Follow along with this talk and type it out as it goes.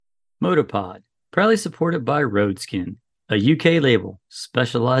Motopod, proudly supported by Roadskin, a UK label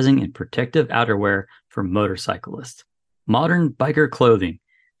specializing in protective outerwear for motorcyclists. Modern biker clothing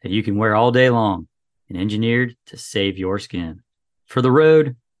that you can wear all day long and engineered to save your skin. For the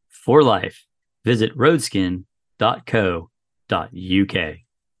road, for life, visit roadskin.co.uk.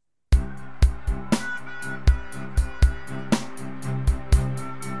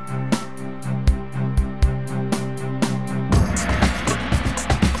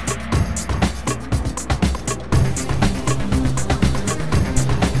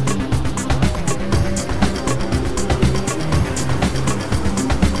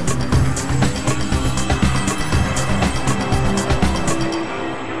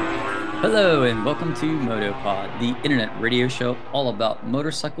 Hello and welcome to Motopod, the internet radio show all about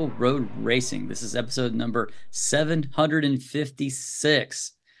motorcycle road racing. This is episode number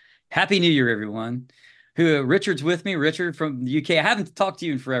 756. Happy New Year, everyone. Richard's with me, Richard from the UK. I haven't talked to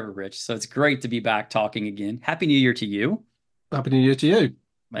you in forever, Rich, so it's great to be back talking again. Happy New Year to you. Happy New Year to you.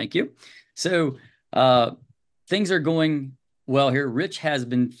 Thank you. So things are going well here. Rich has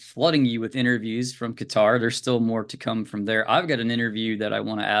been flooding you with interviews from Qatar. There's still more to come from there. I've got an interview that I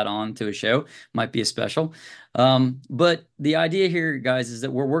want to add on to a show. Might be a special. But the idea here, guys, is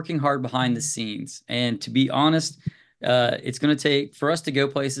that we're working hard behind the scenes. And to be honest, it's going to take, for us to go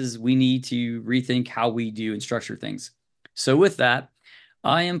places, we need to rethink how we do and structure things. So with that,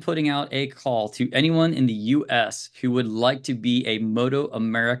 I am putting out a call to anyone in the US who would like to be a Moto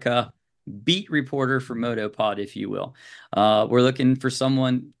America beat reporter for Motopod, if you will. We're looking for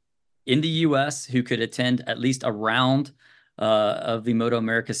someone in the US who could attend at least a round of the Moto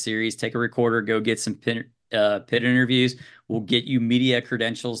America series, take a recorder, go get some pit interviews. We'll get you media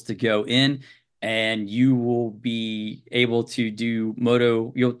credentials to go in, and you will be able to do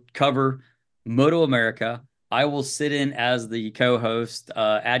you'll cover Moto America. I will sit in as the co-host,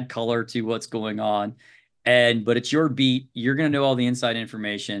 add color to what's going on. But it's your beat. You're going to know all the inside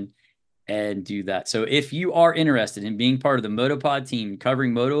information and do that. So if you are interested in being part of the Motopod team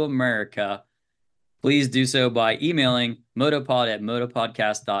covering Moto America, please do so by emailing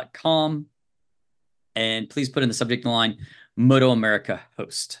motopod@motopodcast.com. And please put in the subject line Moto America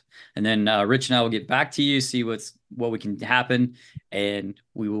host. And then Rich and I will get back to you, see what we can happen, and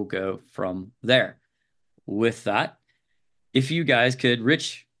we will go from there. With that, if you guys could,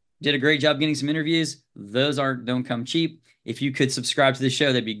 Rich did a great job getting some interviews. Those don't come cheap. If you could subscribe to the show,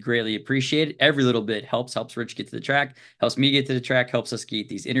 that'd be greatly appreciated. Every little bit helps Rich get to the track, helps me get to the track, helps us get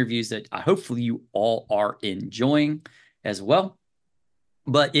these interviews that hopefully you all are enjoying as well.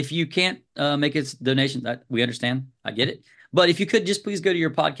 But if you can't make a donation, that we understand. I get it. But if you could just please go to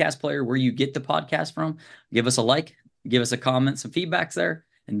your podcast player where you get the podcast from, give us a like, give us a comment, some feedbacks there,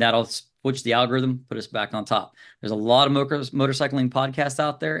 and that'll switch the algorithm, put us back on top. There's a lot of motorcycling podcasts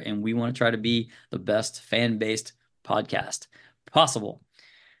out there, and we want to try to be the best fan-based podcast possible.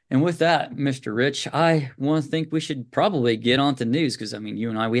 And with that, Mr. Rich, I want to think we should probably get on to news, because I mean, you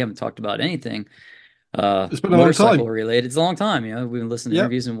and I, we haven't talked about anything It's been a long motorcycle time. related. It's a long time, we've been listening to Yep.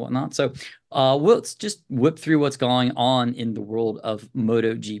 interviews and whatnot. So let's just whip through what's going on in the world of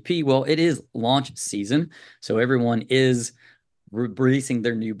MotoGP. Well, it is launch season, so everyone is releasing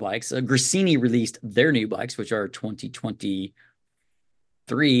their new bikes. Gresini released their new bikes, which are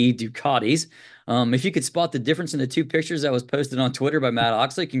 2023 Ducatis. If you could spot the difference in the two pictures that was posted on Twitter by Matt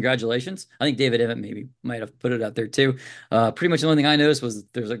Oxley, congratulations. I think David Emmett maybe might have put it out there too. Pretty much the only thing I noticed was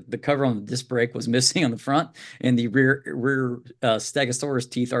the cover on the disc brake was missing on the front, and the rear Stegosaurus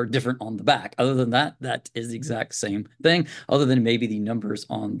teeth are different on the back. Other than that, that is the exact same thing, other than maybe the numbers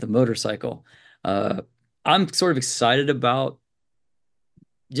on the motorcycle. I'm sort of excited about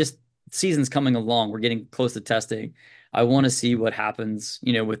just season's coming along. We're getting close to testing. I want to see what happens,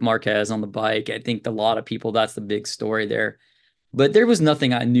 with Marquez on the bike. I think a lot of people, that's the big story there. But there was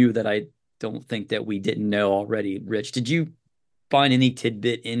nothing I knew that I don't think that we didn't know already. Rich, did you find any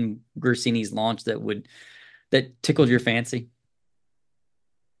tidbit in Gresini's launch that tickled your fancy?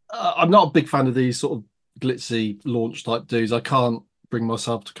 I'm not a big fan of these sort of glitzy launch type dudes. I can't bring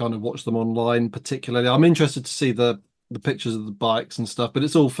myself to kind of watch them online particularly. I'm interested to see the pictures of the bikes and stuff, but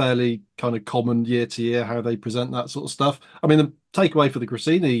it's all fairly kind of common year to year how they present that sort of stuff. I mean, the takeaway for the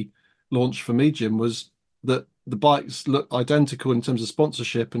Gresini launch for me, Jim, was that the bikes look identical in terms of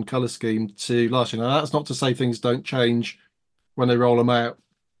sponsorship and color scheme to last year. Now, that's not to say things don't change when they roll them out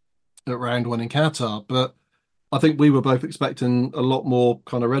at round one in Qatar, but I think we were both expecting a lot more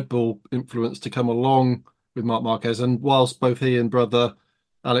kind of Red Bull influence to come along with Marc Marquez. And whilst both he and brother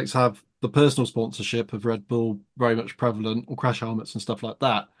Alex have the personal sponsorship of Red Bull very much prevalent on crash helmets and stuff like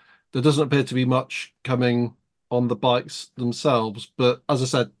that, there doesn't appear to be much coming on the bikes themselves. But as I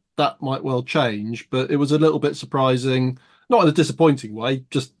said, that might well change, but it was a little bit surprising, not in a disappointing way,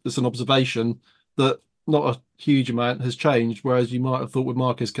 just as an observation that not a huge amount has changed. Whereas you might have thought with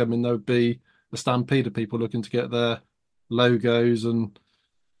Marcus coming, there would be a stampede of people looking to get their logos and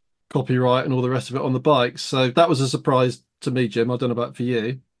copyright and all the rest of it on the bikes. So that was a surprise to me, Jim. I don't know about for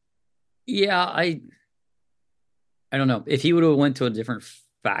you. Yeah, I don't know. If he would have went to a different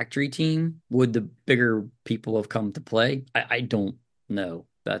factory team, would the bigger people have come to play? I don't know.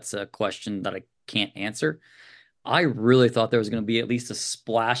 That's a question that I can't answer. I really thought there was going to be at least a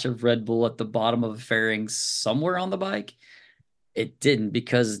splash of Red Bull at the bottom of a fairing somewhere on the bike. It didn't,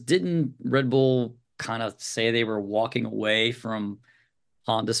 because didn't Red Bull kind of say they were walking away from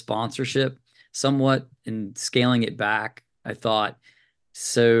Honda sponsorship somewhat and scaling it back? I thought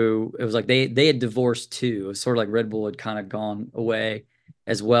so. It was like they had divorced too. It was sort of like Red Bull had kind of gone away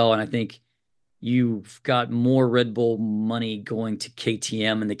as well. And I think you've got more Red Bull money going to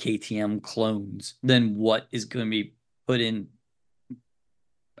KTM and the KTM clones than what is going to be put in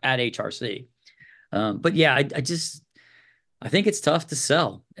at HRC. But yeah, I think it's tough to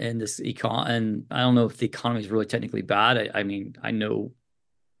sell in this and I don't know if the economy is really technically bad. I mean, I know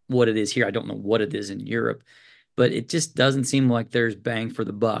what it is here. I don't know what it is in Europe, but it just doesn't seem like there's bang for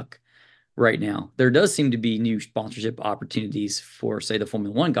the buck right now. There does seem to be new sponsorship opportunities for, say, the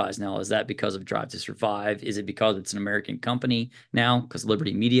Formula One guys now. Is that because of Drive to Survive? Is it because it's an American company now because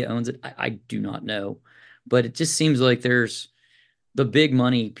Liberty Media owns it? I do not know. But it just seems like there's the big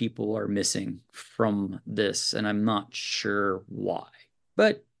money people are missing from this, and I'm not sure why.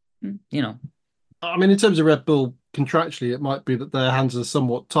 But, you know, I mean, in terms of Red Bull contractually, it might be that their hands are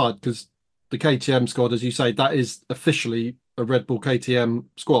somewhat tied because the KTM squad, as you say, that is officially a Red Bull KTM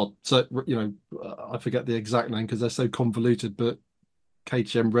squad. So, I forget the exact name because they're so convoluted, but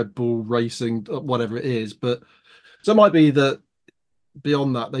KTM Red Bull Racing, whatever it is. But so it might be that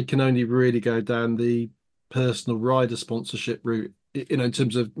beyond that, they can only really go down the personal rider sponsorship route, in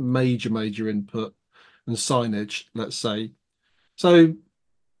terms of major input and signage, let's say. So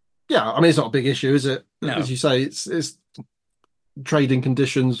yeah, I mean, it's not a big issue, is it? As no. you say, it's trading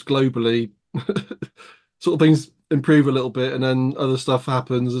conditions globally, sort of things improve a little bit, and then other stuff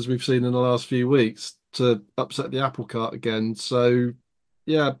happens, as we've seen in the last few weeks, to upset the apple cart again. So,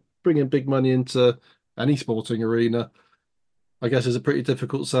 yeah, bringing big money into any sporting arena, I guess, is a pretty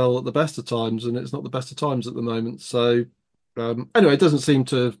difficult sell at the best of times, and it's not the best of times at the moment. So, anyway, it doesn't seem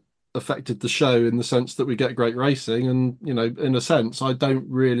to have affected the show in the sense that we get great racing, and in a sense, I don't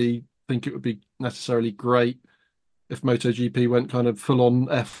really think it would be necessarily great if MotoGP went kind of full on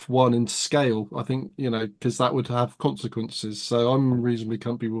F1 in scale. I think, because that would have consequences. So I'm reasonably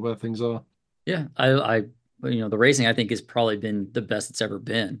comfortable where things are. Yeah, the racing I think has probably been the best it's ever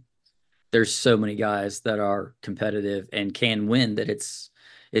been. There's so many guys that are competitive and can win that it's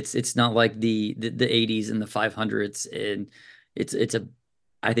not like the 80s and the 500s, and it's a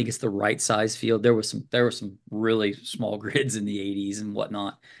I think it's the right size field. There were some really small grids in the 80s and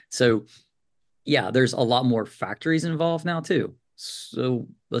whatnot. So yeah, there's a lot more factories involved now too. So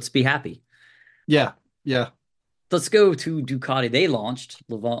let's be happy. Yeah, yeah. Let's go to Ducati. They launched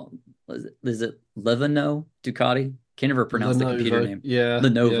Levon. Is it Levano Ducati? Can't ever pronounce the computer Lenovo. name. Yeah,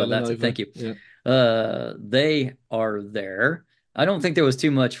 Lenovo. That's it. Lenovo. Thank you. Yeah. They are there. I don't think there was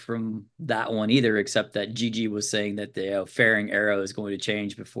too much from that one either, except that Gigi was saying that the fairing arrow is going to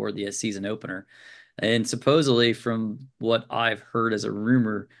change before the season opener. And supposedly, from what I've heard as a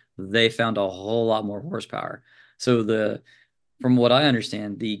rumor, they found a whole lot more horsepower. So from what I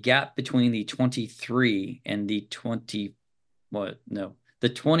understand, the gap between the 23 and the 20, what? No, the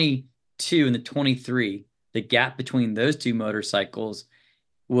 22 and the 23, the gap between those two motorcycles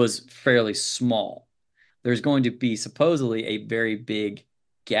was fairly small. There's going to be supposedly a very big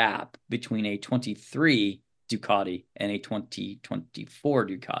gap between a 23 Ducati and a 2024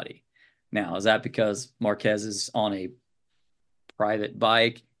 Ducati. Now, is that because Marquez is on a private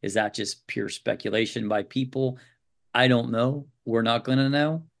bike? Is that just pure speculation by people? I don't know. We're not going to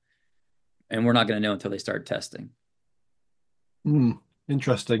know. And we're not going to know until they start testing. Hmm,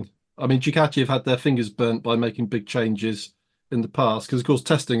 interesting. I mean, Ducati have had their fingers burnt by making big changes in the past because, of course,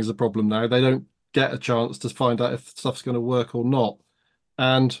 testing is a problem now. They don't get a chance to find out if stuff's going to work or not.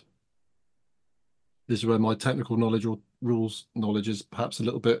 And this is where my technical knowledge or rules knowledge is perhaps a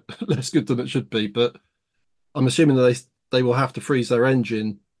little bit less good than it should be. But I'm assuming that they will have to freeze their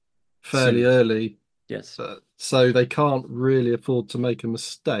engine fairly Soon. early, Yes. so they can't really afford to make a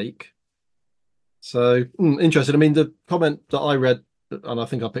mistake. So interesting. I mean, the comment that I read, and I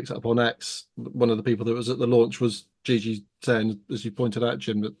think I picked it up on X, one of the people that was at the launch was Gigi saying, as you pointed out,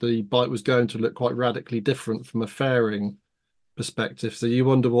 Jim, that the bike was going to look quite radically different from a fairing perspective. So you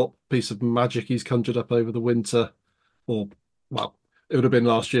wonder what piece of magic he's conjured up over the winter, or well, it would have been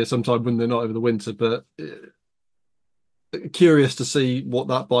last year sometime when they're not over the winter, but curious to see what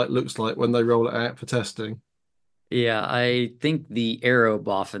that bike looks like when they roll it out for testing. Yeah, I think the aero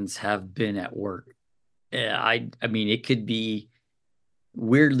boffins have been at work. Yeah, I mean it could be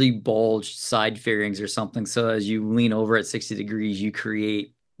weirdly bulged side fairings or something. So as you lean over at 60 degrees, you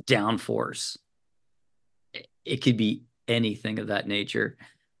create downforce. It could be anything of that nature.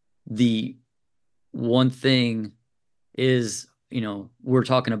 The one thing is, we're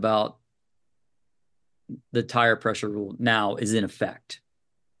talking about the tire pressure rule now is in effect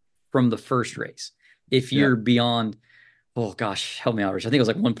from the first race. If Yeah. you're beyond, oh gosh, help me out, Rich. I think it was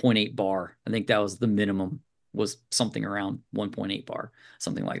like 1.8 bar. I think that was the minimum, was something around 1.8 bar,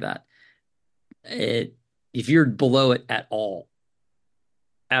 something like that. It, if you're below it at all,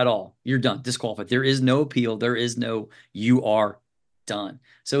 you're done, disqualified. There is no appeal. There is no, you are done.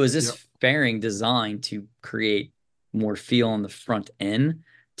 So is this Yep. fairing designed to create more feel on the front end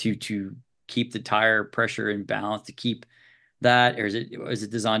to keep the tire pressure in balance, to keep that, or is it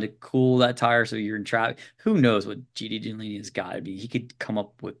designed to cool that tire so you're in traffic? Who knows what GD Giannini has got to be? He could come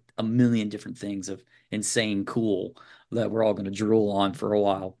up with a million different things of insane cool that we're all going to drool on for a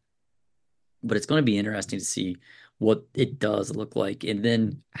while. But it's going to be interesting to see what it does look like, and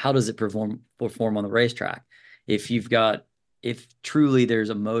then how does it perform on the racetrack? If you've got if truly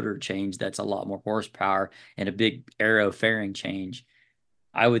there's a motor change that's a lot more horsepower and a big aero fairing change,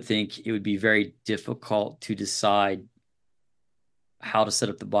 I would think it would be very difficult to decide how to set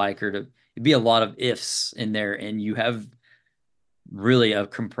up the bike, or to it'd be a lot of ifs in there, and you have really a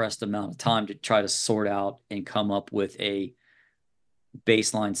compressed amount of time to try to sort out and come up with a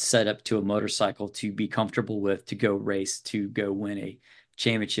baseline setup to a motorcycle to be comfortable with, to go race, to go win a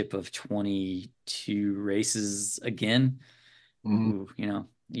championship of 22 races again. Mhm. Ooh,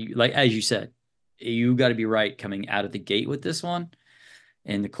 like as you said, you got to be right coming out of the gate with this one.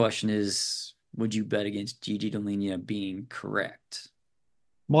 And the question is, would you bet against Gigi Dall'Igna being correct?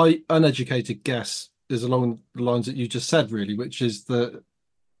 My uneducated guess is along the lines that you just said, really, which is that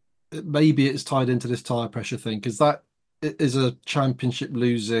maybe it's tied into this tire pressure thing because that is a championship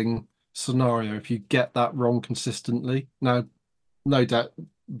losing scenario if you get that wrong consistently. Now, no doubt,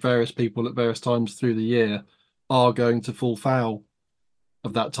 various people at various times through the year are going to fall foul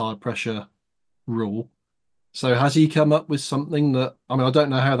of that tire pressure rule. So has he come up with something that, I mean, I don't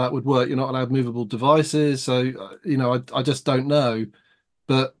know how that would work. You're not allowed movable devices. So, I just don't know.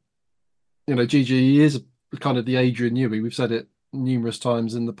 But, Gigi is kind of the Adrian Newey. We've said it numerous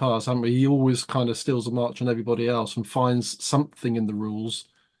times in the past, haven't we? He always kind of steals a march on everybody else and finds something in the rules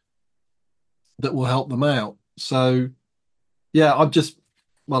that will help them out. So, yeah,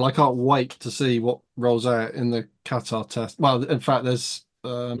 well, I can't wait to see what rolls out in the Qatar test. Well, in fact,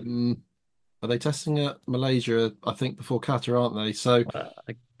 are they testing at Malaysia? I think before Qatar, aren't they? So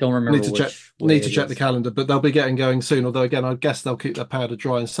I don't need remember to check which need way to it check the is. calendar, but they'll be getting going soon. Although again, I guess they'll keep their powder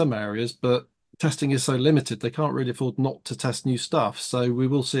dry in some areas, but testing is so limited, they can't really afford not to test new stuff. So we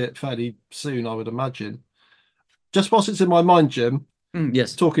will see it fairly soon, I would imagine. Just whilst it's in my mind, Jim,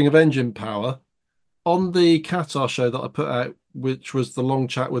 Yes. talking of engine power, on the Qatar show that I put out, which was the long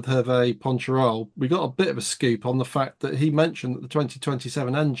chat with Hervé Poncharal, we got a bit of a scoop on the fact that he mentioned that the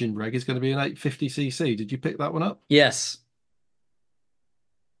 2027 engine reg is going to be an 850cc. Did you pick that one up? Yes.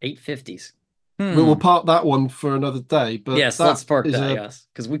 850s. We'll park that one for another day, but Yes, let's that park is that, a yes.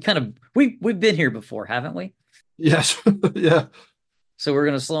 Because we've been here before, haven't we? yes, yeah. So we're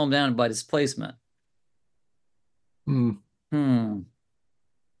gonna slow them down by displacement. Hmm. Hmm.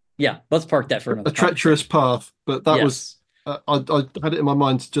 Yeah, let's park that for A another treacherous conversation. path, but that was Yes. I had it in my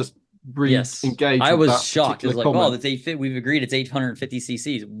mind to just Yes. re-engage I with was that shocked. It particular was like, oh, comment. that's 850. We've agreed it's 850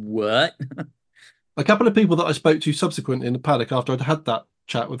 cc's. What? A couple of people that I spoke to subsequently in the paddock after I'd had that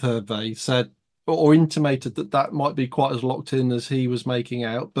chat with her, they said or intimated that that might be quite as locked in as he was making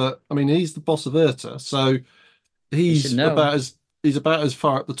out. But I mean, he's the boss of IRTA, so He should he's know. about as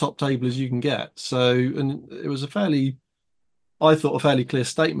far up the top table as you can get. So, and it was I thought, a fairly clear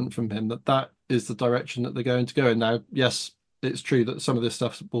statement from him that that is the direction that they're going to go in. Now, yes, it's true that some of this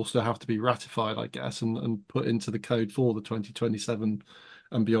stuff will still have to be ratified, I guess, and put into the code for the 2027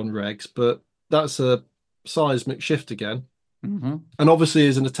 and beyond regs, but that's a seismic shift again. Hmm. And obviously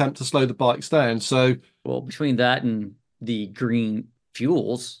is an attempt to slow the bikes down. So, Well, between that and the green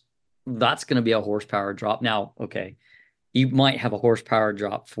fuels, that's going to be a horsepower drop. Now, okay, you might have a horsepower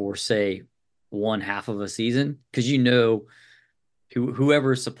drop for, say, one half of a season because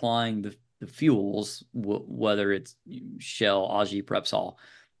whoever's supplying the fuels, whether it's Shell, Aji, Repsol,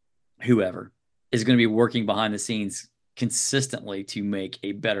 whoever, is going to be working behind the scenes consistently to make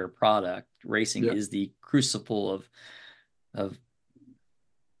a better product. Racing Yeah. is the crucible of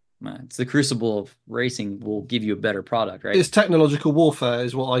it's the crucible of racing will give you a better product, right? It's technological warfare,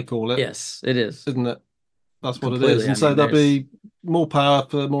 is what I call it, Yes, it is isn't it? That's what it is. completely. I And so mean, there'll there's be more power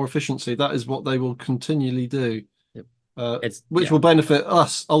for more efficiency. That is what they will continually do, it's which yeah. will benefit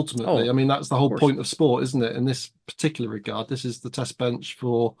us Oh, ultimately. I of mean, that's the whole course. point of sport, isn't it? In this particular regard, this is the test bench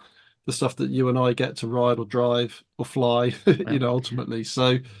for the stuff that you and I get to ride or drive or fly, Yeah. ultimately.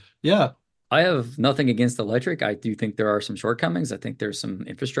 So, yeah, I have nothing against electric. I do think there are some shortcomings. I think there's some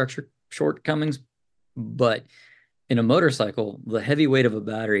infrastructure shortcomings, but in a motorcycle, the heavy weight of a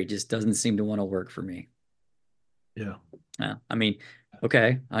battery just doesn't seem to want to work for me. yeah. Yeah. I mean,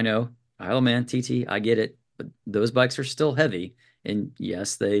 okay, I know. Isle Man, TT, I get it. But those bikes are still heavy. And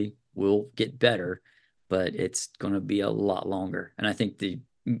yes, they will get better, but it's going to be a lot longer. And I think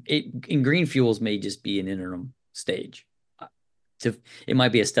in green fuels may just be an interim stage. To it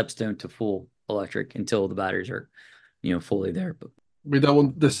might be a stepstone to full electric until the batteries are, fully there. But We don't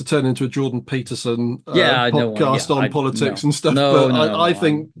want this to turn into a Jordan Peterson yeah, I don't want to. Yeah, podcast on I politics no, and stuff, no, but no, no, no.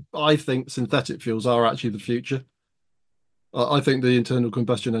 I think synthetic fuels are actually the future. I think the internal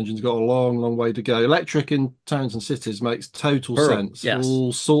combustion engine's got a long, long way to go. Electric in towns and cities makes total sense for Yes.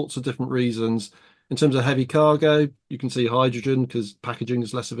 all sorts of different reasons. In terms of heavy cargo, you can see hydrogen because packaging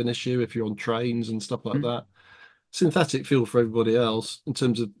is less of an issue if you're on trains and stuff like Hmm. that. Synthetic fuel for everybody else in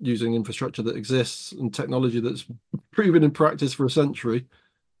terms of using infrastructure that exists and technology that's proven in practice for a century. Yep.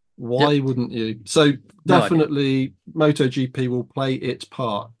 Why wouldn't you? So No idea. definitely MotoGP will play its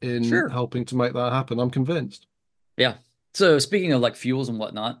part in Sure. helping to make that happen. I'm convinced. Yeah. So speaking of like fuels and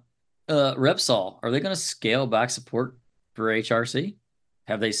whatnot, Repsol, are they going to scale back support for HRC?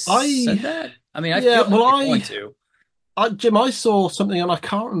 Have they I said that? I mean, I Yeah, feel like well, they're going to. Jim, I saw something, and I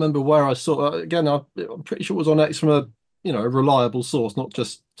can't remember where I saw it. Again, I'm pretty sure it was on X from a reliable source, not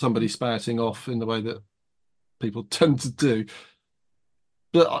just somebody spouting off in the way that people tend to do.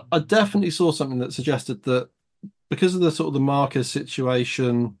 But I definitely saw something that suggested that because of the sort of the marker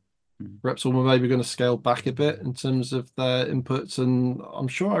situation, Mhm. Repsol were maybe going to scale back a bit in terms of their inputs. And I'm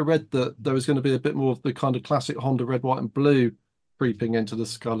sure I read that there was going to be a bit more of the kind of classic Honda red, white, and blue creeping into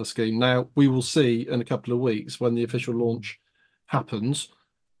the color scheme. Now, we will see in a couple of weeks when the official launch happens.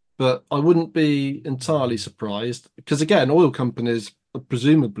 But I wouldn't be entirely surprised because, again, oil companies,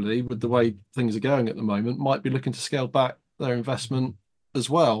 presumably, with the way things are going at the moment, might be looking to scale back their investment as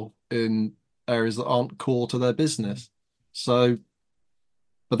well in areas that aren't core to their business. So,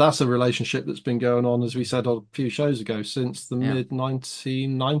 but that's a relationship that's been going on, as we said a few shows ago, since the Yeah. mid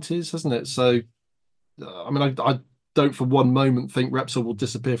 1990s, hasn't it? So, I mean, I don't for one moment think Repsol will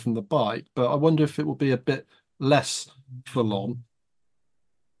disappear from the bike, but I wonder if it will be a bit less full on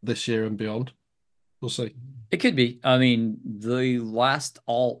this year and beyond. We'll see. It could be. I mean, the last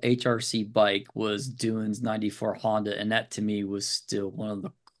all HRC bike was Dune's 94 Honda, and that to me was still one of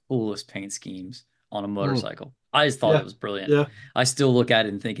the coolest paint schemes on a Mm, motorcycle. I just thought it yeah, was brilliant. yeah. I still look at it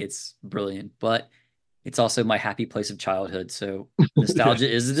and think it's brilliant, but it's also my happy place of childhood. So Yeah. nostalgia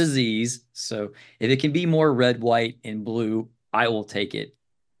is a disease. So if it can be more red, white, and blue, I will take it It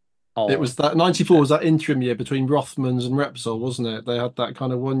all was that 94 was that interim year between Rothmans and Repsol, wasn't it? They had that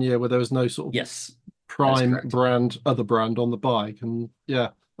kind of one year where there was no sort of Yes, that is prime correct. brand, other brand on the bike. And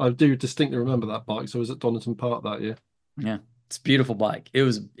yeah, I do distinctly remember that bike. So I was at Donington Park that year. Yeah, it's a beautiful bike. It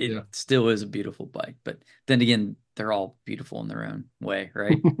Yeah. still is a beautiful bike, but then again, they're all beautiful in their own way,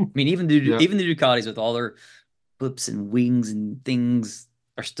 right? I mean, Yeah. even the Ducatis with all their flips and wings and things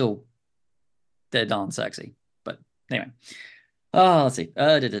are still dead on sexy. But anyway, let's see.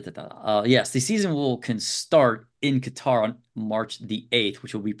 Yes, the season can start in Qatar on March the 8th,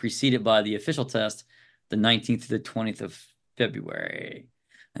 which will be preceded by the official test the 19th to the 20th of February.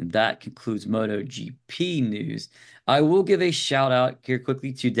 And that concludes MotoGP news. I will give a shout out here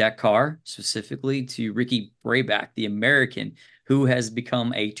quickly to Dakar, specifically to Ricky Brayback, the American, who has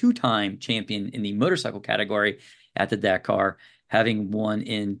become a two-time champion in the motorcycle category at the Dakar, having won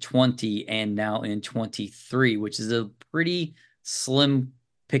in 20 and now in 23, which is a pretty slim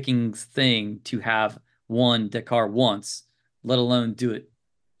pickings thing to have won Dakar once, let alone do it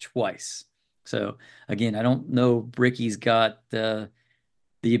twice. So again, I don't know. Ricky's got the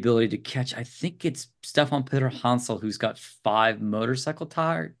ability to catch. I think it's Stefan Peter Hansel who's got five motorcycle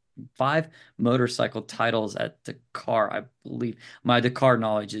titles at Dakar. I believe my Dakar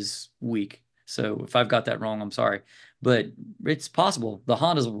knowledge is weak. So if I've got that wrong, I'm sorry. But it's possible. The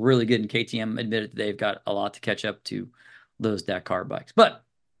Honda's really good, and KTM admitted that they've got a lot to catch up to those Dakar bikes. But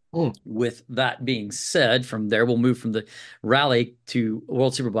Mm. with that being said, from there we'll move from the rally to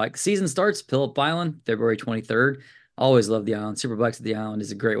World Superbike. The season starts Phillip Island, February 23rd. Always love the island. Superbikes at the island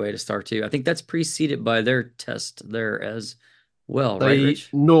is a great way to start too. I think that's preceded by their test there as well, right, They Rich?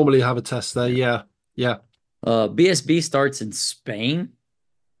 normally have a test there. Yeah. Yeah, yeah, BSB starts in Spain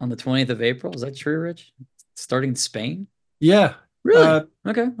on the 20th of April. Is that true, Rich? Starting in Spain? yeah, Really?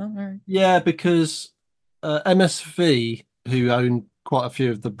 Okay. Well, all right. yeah. Because MSV, who own quite a few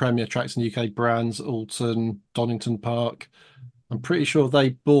of the premier tracks in the UK, Brands, Alton, Donington Park, I'm pretty sure they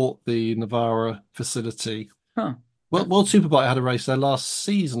bought the Navara facility. Huh. Well, World Superbike had a race there last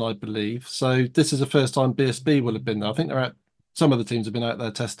season, I believe. So this is the first time BSB will have been there. I think they're at some of the teams have been out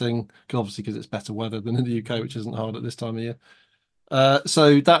there testing, obviously because it's better weather than in the UK, which isn't hard at this time of year.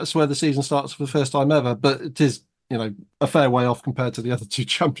 So that's where the season starts for the first time ever. But it is, a fair way off compared to the other two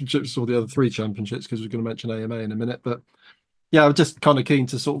championships or the other three championships, because we're going to mention AMA in a minute. But yeah, I'm just kind of keen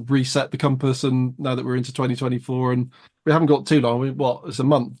to sort of reset the compass. And now that we're into 2024 and we haven't got too long, it's a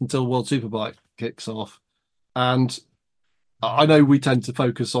month until World Superbike kicks off. And I know we tend to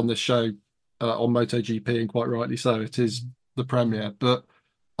focus on this show on MotoGP, and quite rightly so. It is the premiere, but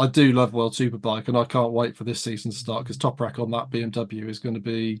I do love World Superbike, and I can't wait for this season to start because Top Rack on that BMW is going to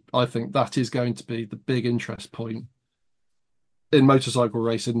be. I think that is going to be the big interest point in motorcycle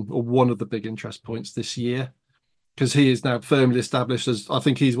racing, or one of the big interest points this year, because he is now firmly established as. I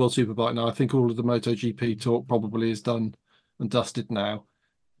think he's World Superbike now. I think all of the MotoGP talk probably is done and dusted now.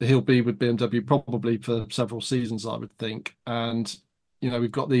 He'll be with BMW probably for several seasons, I would think. And,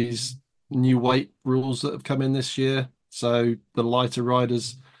 we've got these new weight rules that have come in this year. So the lighter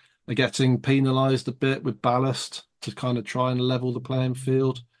riders are getting penalised a bit with ballast to kind of try and level the playing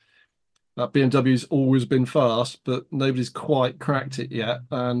field. That BMW's always been fast, but nobody's quite cracked it yet.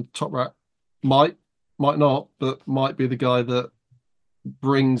 And Top Rat might, might not, but might be the guy that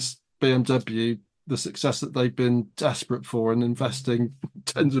brings BMW the success that they've been desperate for and investing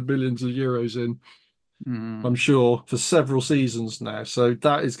tens of millions of euros in, I'm sure, for several seasons now. So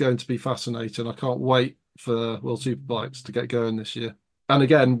that is going to be fascinating. I can't wait for World Superbikes to get going this year. And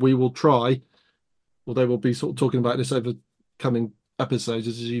again, we will try, although we'll be sort of talking about this over coming episodes,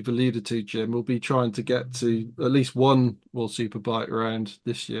 as you've alluded to, Jim, we'll be trying to get to at least one World Superbike round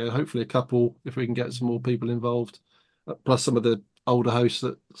this year, hopefully a couple if we can get some more people involved, plus some of the older hosts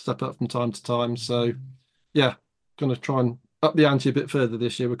that step up from time to time. So, yeah, going to try and up the ante a bit further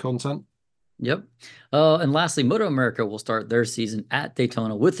this year with content. Yep. And lastly, Moto America will start their season at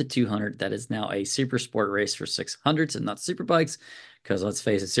Daytona with the 200. That is now a super sport race for 600s and not super bikes, because let's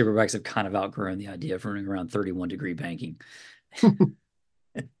face it, super bikes have kind of outgrown the idea of running around 31-degree banking.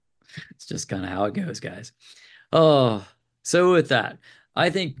 It's just kind of how it goes, guys. Oh, so with that, I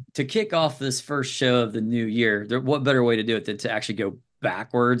think to kick off this first show of the new year, what better way to do it than to actually go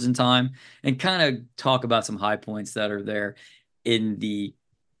backwards in time and kind of talk about some high points that are there in the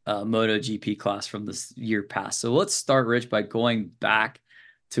MotoGP class from this year past. So let's start, Rich, by going back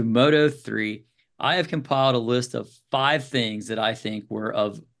to Moto 3. I have compiled a list of 5 things that I think were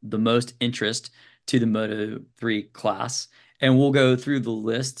of the most interest to the Moto 3 class. And we'll go through the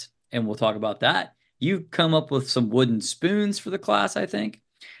list and we'll talk about that. You come up with some wooden spoons for the class, I think.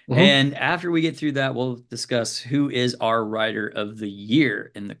 Mhm. And after we get through that, we'll discuss who is our rider of the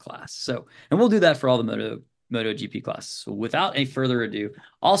year in the class. So, and we'll do that for all the MotoGP classes. So without any further ado,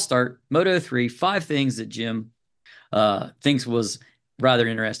 I'll start Moto 3, 5 things that Jim thinks was rather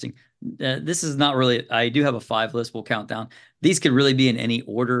interesting. This is not really, I do have a 5 list. We'll count down. These could really be in any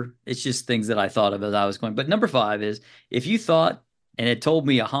order. It's just things that I thought of as I was going. But number 5 is, if you thought and it told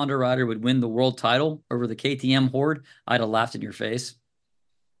me a Honda rider would win the world title over the KTM Horde, I'd have laughed in your face.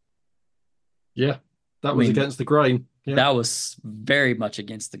 Yeah, I that was mean, against the grain. Yeah. that was very much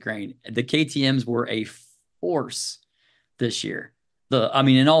against the grain. The KTMs were a force this year.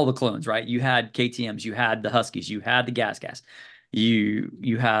 In all the clones, right? You had KTMs, you had the Huskies, you had the Gas,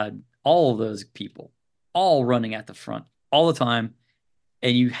 you had all of those people all running at the front all the time,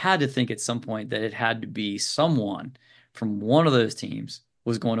 and you had to think at some point that it had to be someone from one of those teams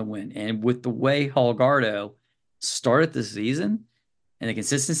was going to win. And with the way Holgardo started the season and the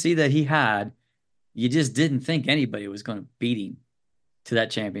consistency that he had, you just didn't think anybody was going to beat him to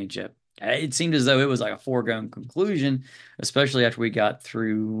that championship. It seemed as though it was like a foregone conclusion, especially after we got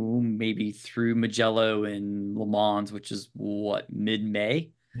maybe through Mugello and Le Mans, which is what,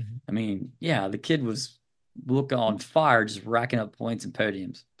 mid-May? Mhm. I mean, yeah, the kid was looking on fire, just racking up points and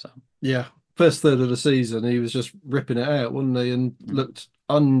podiums. So, Yeah. First third of the season, he was just ripping it out, wasn't he? And mm, looked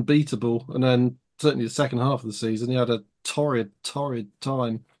unbeatable. And then certainly the second half of the season, he had a torrid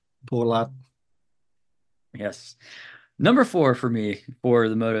time. Poor lad. yes. Number 4 for me for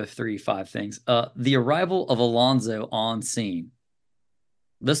the Moto 3 5 things. The arrival of Alonso on scene.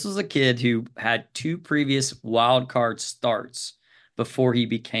 This was a kid who had two previous wild card starts before he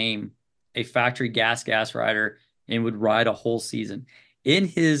became a factory gas rider and would ride a whole season. In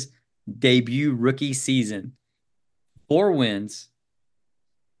his debut rookie season, 4 wins,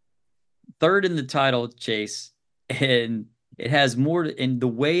 third in the title chase, and it has more in the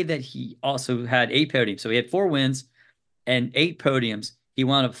way that he also had 8 podiums. So he had 4 wins and 8 podiums. He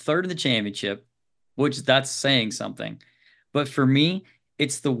wound up third in the championship, which that's saying something. But for me,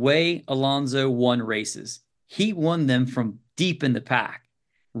 it's the way Alonso won races. He won them from deep in the pack,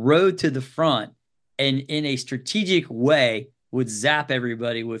 rode to the front, and in a strategic way would zap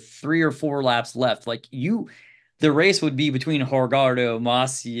everybody with 3 or 4 laps left. Like the race would be between Horgardo,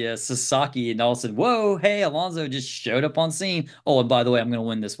 Masia, Sasaki, and all of a sudden, whoa, hey, Alonso just showed up on scene. Oh, and by the way, I'm going to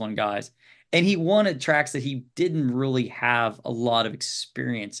win this one, guys. And he won at tracks that he didn't really have a lot of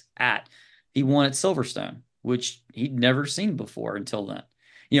experience at. He won at Silverstone, which he'd never seen before until then.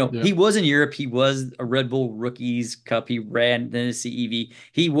 Yeah. He was in Europe. He was a Red Bull Rookies Cup. He ran the CEV.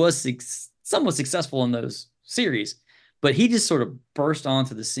 He was somewhat successful in those series, but he just sort of burst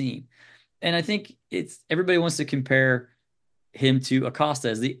onto the scene. And I think it's everybody wants to compare him to Acosta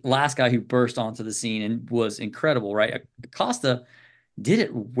as the last guy who burst onto the scene and was incredible, right? Acosta did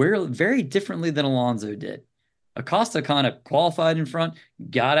it very differently than Alonso did. Acosta kind of qualified in front,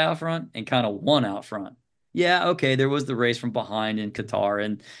 got out front, and kind of won out front. Yeah, okay, there was the race from behind in Qatar,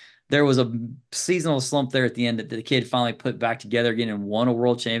 and there was a seasonal slump there at the end that the kid finally put back together again and won a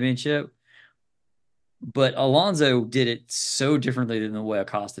world championship. But Alonso did it so differently than the way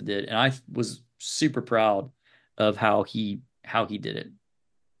Acosta did, and I was super proud of how he did it.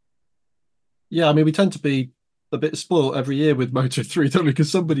 Yeah, I mean, we tend to be a bit spoiled every year with Moto3, don't we? Because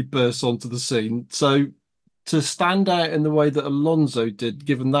somebody bursts onto the scene. So to stand out in the way that Alonso did,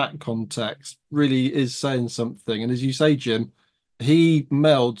 given that context, really is saying something. And as you say, Jim, he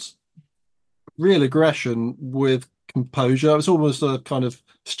melds real aggression with composure. It's almost a kind of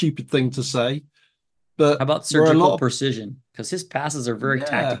stupid thing to say, How but about where a surgical lot of, precision? Because his passes are very yeah,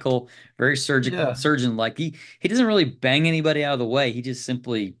 tactical, very surgical, yeah. surgeon like. He doesn't really bang anybody out of the way. He just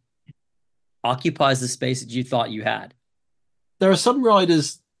simply occupies the space that you thought you had. There are some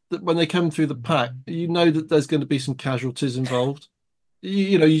riders that when they come through the pack, you know that there's going to be some casualties involved.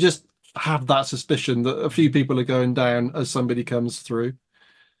 You just have that suspicion that a few people are going down as somebody comes through.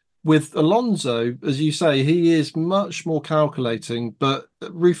 With Alonso, as you say, he is much more calculating, but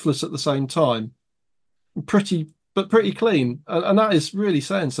ruthless at the same time. Pretty clean, and that is really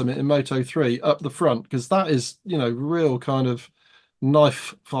saying something in Moto 3 up the front because that is, real kind of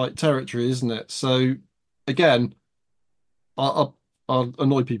knife fight territory, isn't it? So again, I'll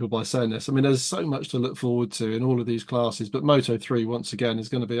annoy people by saying this. I mean, there's so much to look forward to in all of these classes, but Moto 3 once again is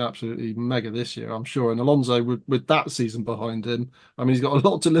going to be absolutely mega this year, I'm sure. And Alonso with that season behind him, I mean, he's got a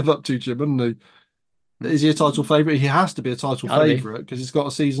lot to live up to, Jim, hasn't he? Is he a title favourite? He has to be a title Gotta be. favourite because he's got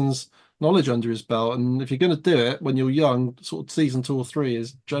a season's knowledge under his belt. And if you're going to do it when you're young, sort of season 2 or 3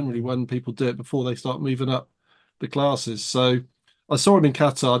 is generally when people do it before they start moving up the classes. So I saw him in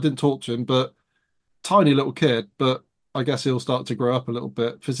Qatar. I didn't talk to him, but tiny little kid. But I guess he'll start to grow up a little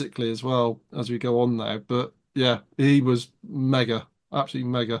bit physically as well as we go on now. But yeah, he was mega, absolutely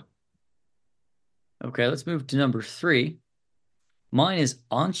mega. Okay, let's move to number 3. Mine is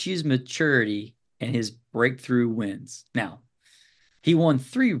Anshu's maturity and his breakthrough wins. Now, he won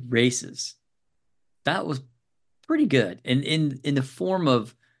 3 races. That was pretty good. And in the form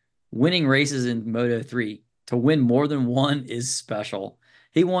of winning races in Moto 3, to win more than one is special.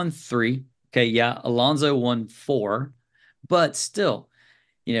 He won 3. Okay, yeah, Alonso won 4, but still,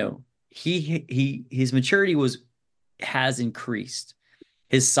 his maturity has increased.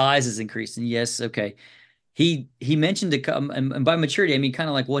 His size has increased. And yes, okay. He mentioned to come, and by maturity, I mean kind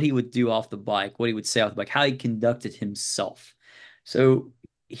of like what he would do off the bike, what he would say off the bike, how he conducted himself. So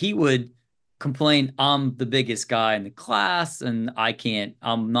he would complain, I'm the biggest guy in the class and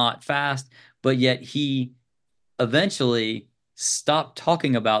I'm not fast. But yet he eventually stopped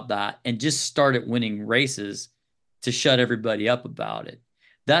talking about that and just started winning races to shut everybody up about it.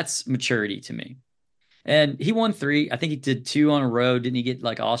 That's maturity to me. And he won 3. I think he did 2 on a road. Didn't he get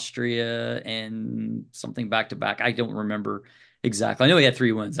like Austria and something back to back? I don't remember exactly. I know he had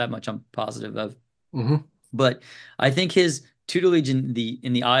 3 wins. That much I'm positive of. Hmm. But I think his tutelage in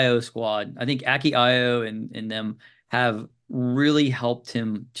the IO squad, I think Aki IO and them have really helped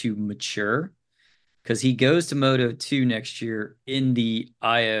him to mature because he goes to Moto 2 next year in the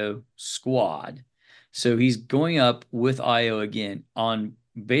IO squad. So he's going up with IO again on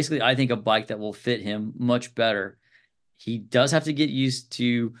basically, I think, a bike that will fit him much better. He does have to get used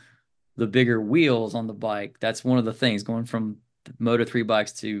to the bigger wheels on the bike. That's one of the things going from the Moto 3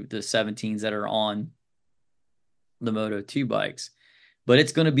 bikes to the 17s that are on the Moto 2 bikes. But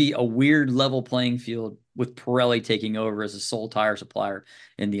it's going to be a weird level playing field with Pirelli taking over as a sole tire supplier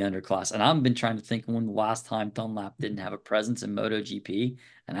in the underclass. And I've been trying to think when the last time Dunlop didn't have a presence in MotoGP,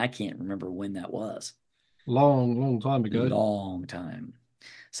 and I can't remember when that was. Long time ago. Long time.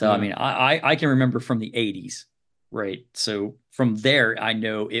 So I Yeah. mean, I can remember from the 80s, right? So from there, I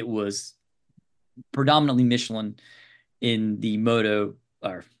know it was predominantly Michelin in the moto,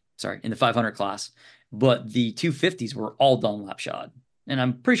 or sorry, in the 500 class, but the 250s were all Dunlop shod, and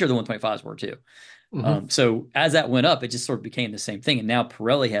I'm pretty sure the 125s were too. Hmm. So as that went up, it just sort of became the same thing, and now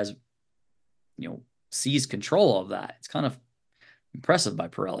Pirelli has, seized control of that. It's kind of impressive by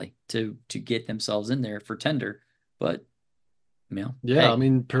Pirelli to get themselves in there for tender, but Yeah, I hey,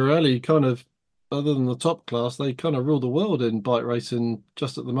 mean, Pirelli kind of, other than the top class, they kind of rule the world in bike racing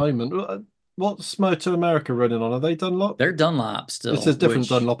just at the moment. What's Moto America running on? Are they Dunlop? they're Dunlop It's still, a different which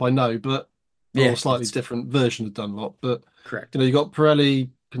Dunlop, I know, but or yeah, slightly it's different version of Dunlop. But correct. you got Pirelli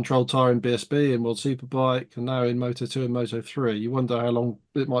controlled tire in BSB and World Superbike, and now in Moto 2 and Moto 3. You wonder how long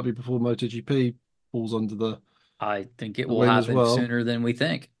it might be before MotoGP falls under I think it the will wing as happen well. sooner than we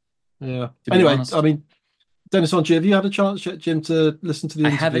think, Yeah. to be Anyway, I honest. mean, Dennis Onchi, have you had a chance yet, Jim, to listen to the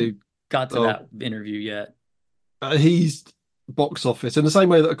I interview? haven't got to Oh, that interview yet. he's box office in the same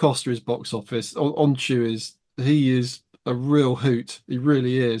way that Acosta is box office. Onchu is he is a real hoot. He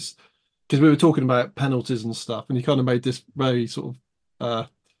really is. Because we were talking about penalties and stuff, and he kind of made this very sort of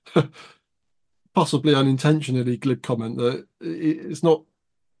possibly unintentionally glib comment that it's not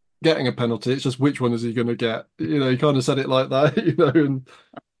getting a penalty, it's just which one is he going to get. He kind of said it like that, and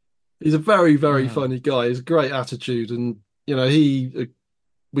he's a very, very Uh, funny guy. He's a great attitude, and he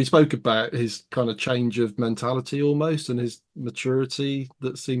we spoke about his kind of change of mentality almost and his maturity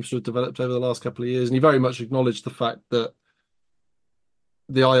that seems to have developed over the last couple of years. And he very much acknowledged the fact that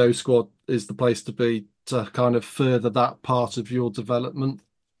the IO squad is the place to be to kind of further that part of your development.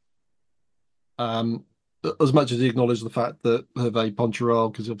 Um, as much as he acknowledged the fact that Hervé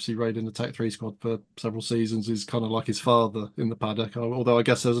Poncharal, because obviously rode in the Tech 3 squad for several seasons, is kind of like his father in the paddock. Although I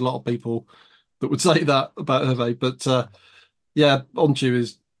guess there's a lot of people that would say that about Hervé. But yeah, Onchu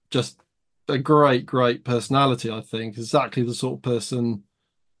is just a great, great personality, I think. Exactly the sort of person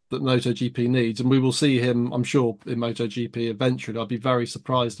that MotoGP needs. And we will see him, I'm sure, in MotoGP eventually. I'd be very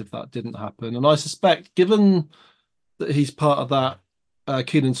surprised if that didn't happen. And I suspect, given that he's part of that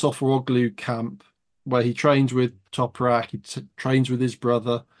Kenan Sofuoglu camp where he trains with Toprak, trains with his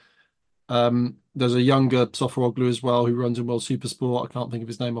brother. There's a younger Sofuoglu as well who runs in World Supersport. I can't think of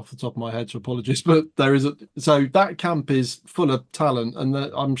his name off the top of my head, so apologies. But so that camp is full of talent, and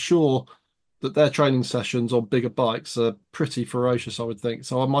I'm sure that their training sessions on bigger bikes are pretty ferocious, I would think.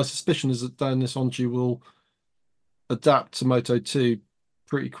 So my suspicion is that Dennis Onchu will adapt to Moto 2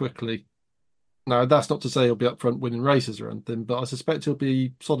 pretty quickly. Now, that's not to say he'll be up front winning races or anything, but I suspect he'll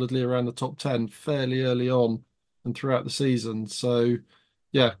be solidly around the top 10 fairly early on and throughout the season. So,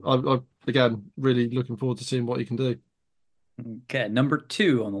 yeah, again, really looking forward to seeing what he can do. okay, number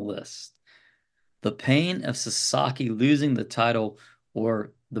 2 on the list. The pain of Sasaki losing the title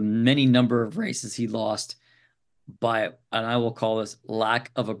or the many number of races he lost by, and I will call this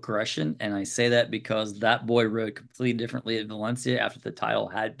lack of aggression. And I say that because that boy rode completely differently at Valencia after the title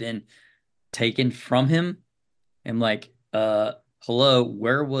had been taken from him. I'm like, hello,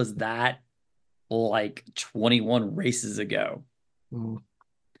 where was that like 21 races ago? Mm.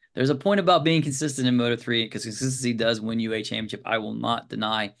 There's a point about being consistent in Moto 3 because consistency does win you a championship. I will not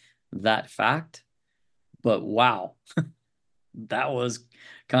deny that fact. But wow, that was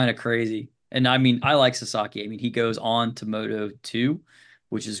kind of crazy. And I mean, I like Sasaki. I mean, he goes on to Moto 2,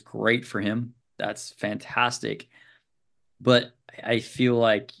 which is great for him. That's fantastic. But I feel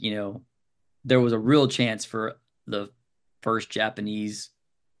like, there was a real chance for the first Japanese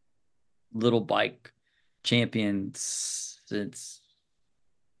little bike champion since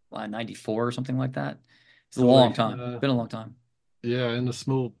 94 or something like that. It's a long Golly, time. Been a long time. yeah, in the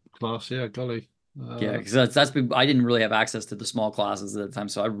small class, yeah, golly. Yeah, because I didn't really have access to the small classes at the time,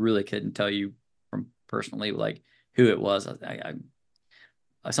 so I really couldn't tell you from personally like who it was.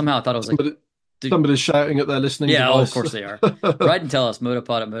 I somehow thought it was like, Somebody, dude, somebody's shouting at their listening yeah, oh, of device. course they are. Write and tell us,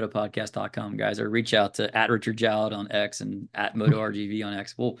 Motopod at motopodcast.com, guys, or reach out to at Richard Jowett on X and at MotoRGV on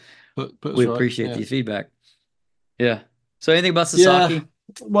X. Put We us right. appreciate Yeah. the feedback. Yeah. So anything about Yeah. Sasaki?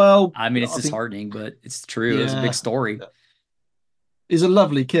 Well, I mean, it's I think, disheartening, but it's true. It was a big yeah. story. He's a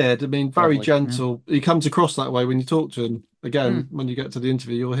lovely kid. I mean, very Lovely. Yeah. gentle. He comes across that way when you talk to him. Again, Mm. when you get to the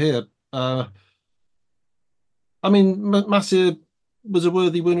interview, you'll hear. I mean, Masia. was a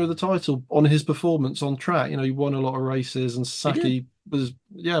worthy winner of the title on his performance on track. You know, he won a lot of races, and He did. Sasaki was,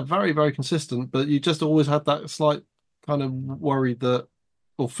 yeah, very, very consistent. But you just always had that slight kind of worry that,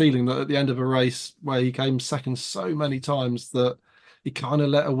 or feeling that at the end of a race where he came second so many times that he kind of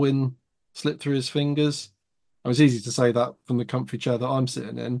let a win slip through his fingers. It was easy to say that from the comfy chair that I'm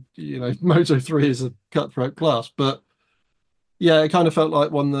sitting in. You know, Moto 3 is a cutthroat class, but yeah, it kind of felt like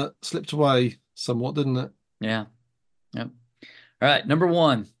one that slipped away somewhat, didn't it? Yeah. Yep. All right. Number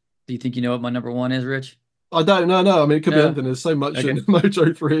one. Do you think you know what my number one is, Rich? I don't know. No, I mean, it could be No. anything. There's so much Okay. in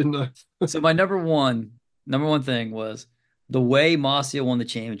Moto 3 in there. So my number one thing was the way Masia won the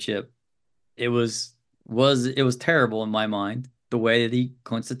championship. It was terrible in my mind. The way that he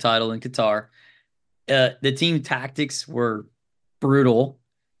clinched the title in Qatar. The team tactics were brutal.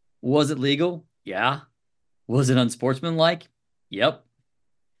 Was it legal? Yeah. Was it unsportsmanlike? Yep.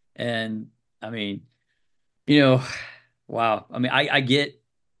 And I mean, you know, wow. I mean, I get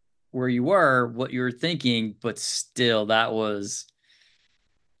where you were, what you were thinking, but still, that was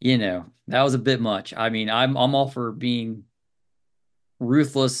a bit much. I mean, I'm all for being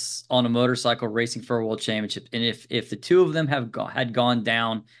ruthless on a motorcycle racing for a world championship. And if the two of them had gone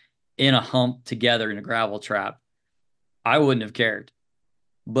down in a hump together in a gravel trap, I wouldn't have cared.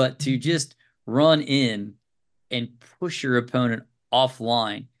 But to just run in and push your opponent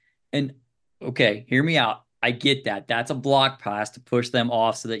offline, and okay, hear me out. I get that. That's a block pass to push them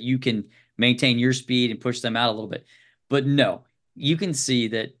off so that you can maintain your speed and push them out a little bit. But no, you can see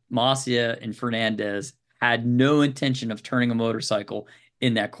that Masia and Fernandez had no intention of turning a motorcycle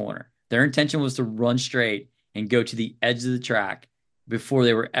in that corner. Their intention was to run straight and go to the edge of the track before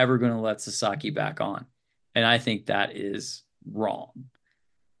they were ever going to let Sasaki back on. And I think that is wrong.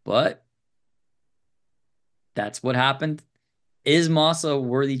 But that's what happened. Is Massa a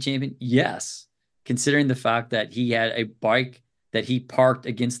worthy champion? Yes, considering the fact that he had a bike that he parked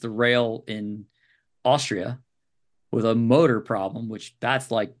against the rail in Austria with a motor problem, which that's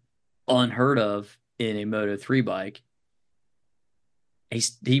like unheard of in a Moto 3 bike.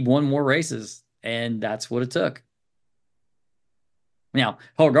 He won more races, and that's what it took. Now,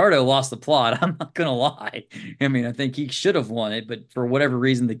 Holgardo lost the plot. I'm not gonna lie. I mean, I think he should have won it, but for whatever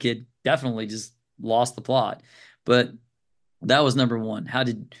reason, the kid definitely just lost the plot. But that was number one.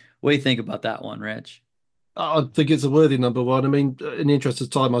 What do you think about that one, Rich? I think it's a worthy number one. I mean, in the interest of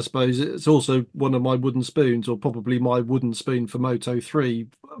time, I suppose it's also one of my wooden spoons, or probably my wooden spoon for Moto 3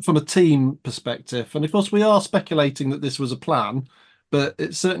 from a team perspective. And of course, we are speculating that this was a plan, but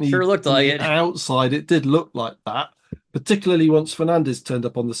it certainly, Sure looked from like the it. outside, it did look like that, particularly once Fernandez turned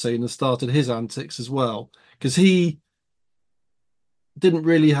up on the scene and started his antics as well, because he didn't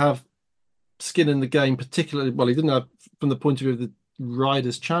really have skin in the game, particularly, well, he didn't have from the point of view of the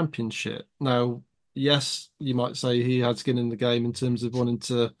Riders' Championship. Now, yes, you might say he had skin in the game in terms of wanting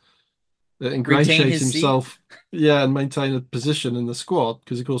to Retain ingratiate his seat. himself, yeah, and maintain a position in the squad,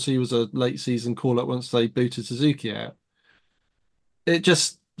 because of course he was a late season call up once they booted Suzuki out. It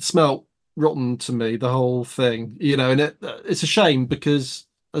just smelt rotten to me, the whole thing, you know, and it's a shame because,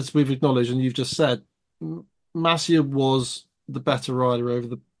 as we've acknowledged and you've just said, Masia was the better rider over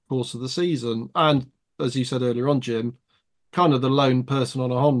the course of the season, and as you said earlier on, Jim, kind of the lone person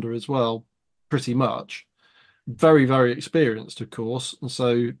on a Honda as well, pretty much. Very, very experienced, of course, and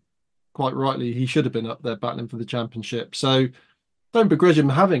so quite rightly he should have been up there battling for the championship. So don't begrudge him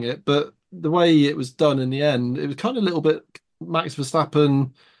having it, but the way it was done in the end, it was kind of a little bit Max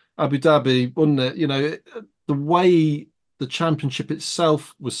Verstappen, Abu Dhabi, wasn't it? You know, the way the championship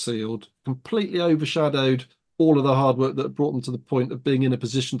itself was sealed completely overshadowed all of the hard work that brought them to the point of being in a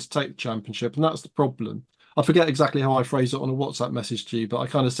position to take the championship, and that's the problem. I forget exactly how I phrased it on a WhatsApp message to you, but I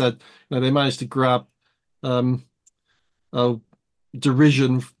kind of said, you know, they managed to grab um, uh,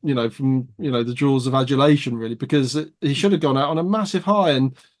 derision, you know, from the jaws of adulation, really, because he should have gone out on a massive high.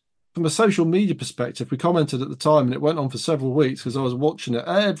 And from a social media perspective, we commented at the time, and it went on for several weeks because I was watching it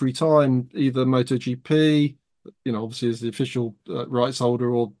every time, either MotoGP, obviously as the official rights holder,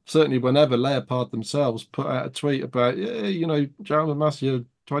 or certainly whenever Leopard themselves put out a tweet about, yeah, Jaume Masia,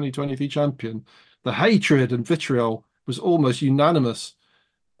 2023 champion. The hatred and vitriol was almost unanimous.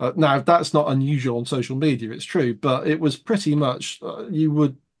 Now, that's not unusual on social media, it's true, but it was pretty much, you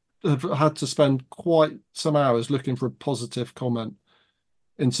would have had to spend quite some hours looking for a positive comment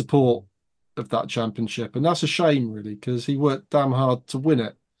in support of that championship. And that's a shame, really, because he worked damn hard to win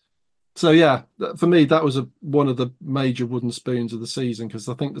it. So, yeah, for me, that was one of the major wooden spoons of the season, because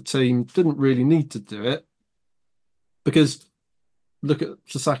I think the team didn't really need to do it. Because look at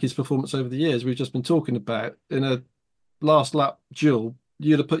Sasaki's performance over the years, we've just been talking about. In a last lap duel,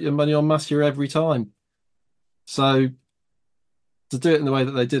 you'd have put your money on Masia every time. So to do it in the way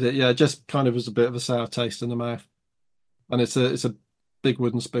that they did it, yeah, just kind of was a bit of a sour taste in the mouth. And it's a big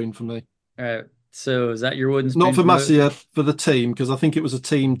wooden spoon for me. All right. So is that your wooden Not spoon for for Moto 3? Masia, for the team, because I think it was a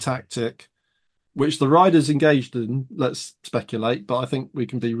team tactic, which the riders engaged in. Let's speculate, but I think we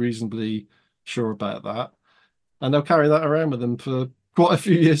can be reasonably sure about that. And they'll carry that around with them for quite a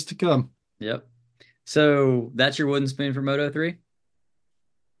few years to come. Yep. So that's your wooden spoon for Moto 3?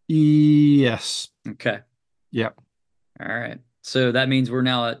 Yes. Okay. Yeah. All right. So that means we're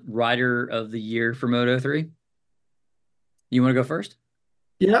now at Rider of the Year for Moto 3. You want to go first?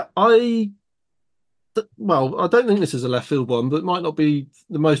 Yeah, well, I don't think this is a left field one, but it might not be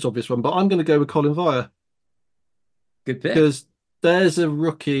the most obvious one. But I'm going to go with Colin Vire Good pick. because there's a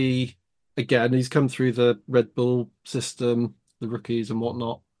rookie again. He's come through the Red Bull system, the rookies and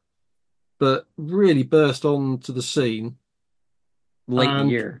whatnot, but really burst onto the scene Late in the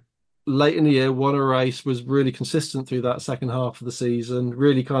and year. late in the year won a race, was really consistent through that second half of the season,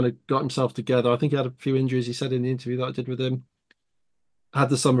 really kind of got himself together. I think he had a few injuries, he said in the interview that I did with him. Had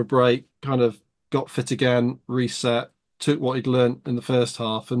the summer break, kind of got fit again, reset, took what he'd learnt in the first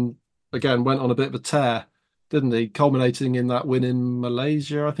half, and again went on a bit of a tear, didn't he? Culminating in that win in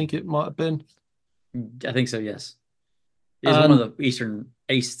Malaysia, I think it might have been. I think so, yes. It is one of And the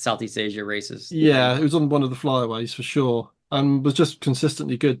East Southeast Asia races. yeah, it was on one of the flyaways for sure, and was just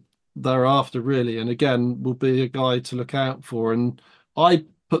consistently good thereafter, really. And again, will be a guy to look out for. And I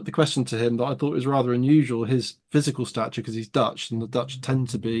put the question to him that I thought was rather unusual, his physical stature, because he's Dutch, and the Dutch tend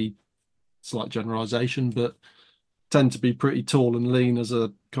to be, slight generalization, but tend to be pretty tall and lean as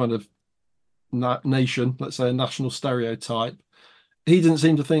a kind of nation, let's say a national stereotype. He didn't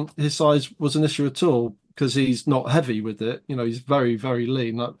seem to think his size was an issue at all because he's not heavy with it. You know, he's very, very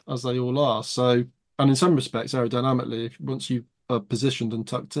lean, as they all are. So, and in some respects, aerodynamically, if once you are positioned and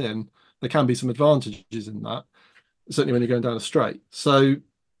tucked in, there can be some advantages in that, certainly when you're going down a straight. So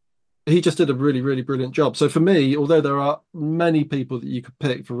he just did a really, really brilliant job. So for me, although there are many people that you could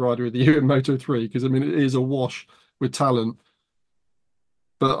pick for Rider of the Year in Moto 3, because I mean, it is a wash with talent,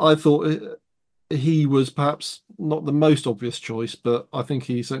 but I thought he was perhaps not the most obvious choice, but I think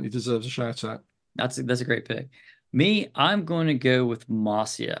he certainly deserves a shout out. That's a great pick. Me, I'm going to go with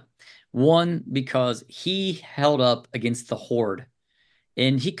Masia. One, because he held up against the Horde,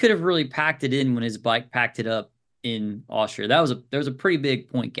 and he could have really packed it in when his bike packed it up in Austria. There was a pretty big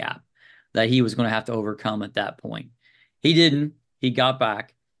point gap that he was going to have to overcome at that point. He didn't. He got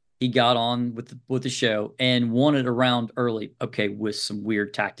back. He got on with the show and won it around early. Okay, with some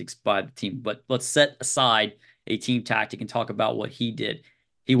weird tactics by the team, but let's set aside a team tactic and talk about what he did.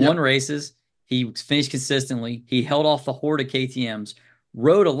 He won Yep. races. He finished consistently. He held off the horde of KTM's.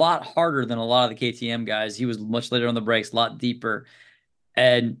 Rode a lot harder than a lot of the KTM guys. He was much later on the brakes, a lot deeper,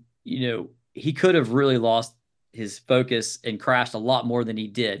 and he could have really lost his focus and crashed a lot more than he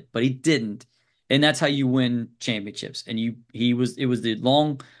did, but he didn't. And that's how you win championships. And it was the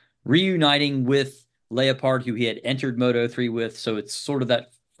long reuniting with Leopard, who he had entered Moto 3 with. So it's sort of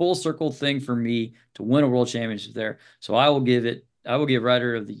that full circle thing for me to win a world championship there. So I will give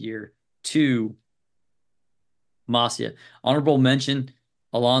Rider of the Year to Masia. Honorable mention,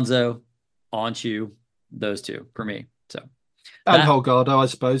 Alonso, Onchu, those two for me. So And that Holgado, I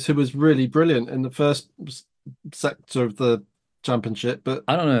suppose, who was really brilliant in the first sector of the championship. But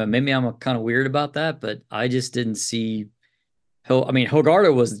I don't know. Maybe I'm kind of weird about that, but I just didn't see. I mean,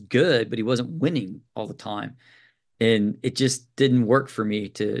 Hogarth was good, but he wasn't winning all the time, and it just didn't work for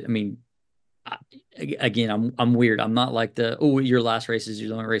me. I mean, I, again, I'm weird. I'm not like your last race is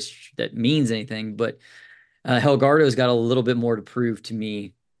your only race that means anything. But Helgardo's got a little bit more to prove to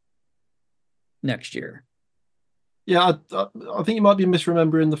me next year. yeah, I think you might be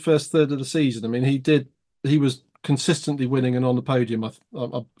misremembering the first third of the season. I mean, he was consistently winning and on the podium, as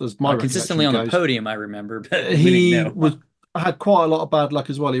my Consistently recollection on the goes. podium, I remember, but winning, He no. was had quite a lot of bad luck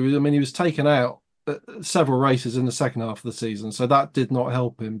as well. I mean, he was taken out several races in the second half of the season, so that did not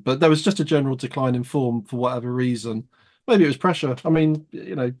help him. But there was just a general decline in form for whatever reason. Maybe it was pressure. I mean,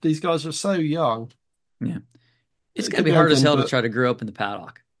 these guys are so young. Yeah, it's It got to could be be hard as anything, hell to but try to grow up in the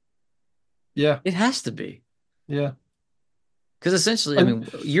paddock. yeah, It has to be. yeah, Because essentially, I and mean,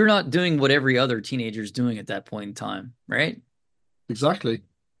 you're not doing what every other teenager's doing at that point in time, right? exactly.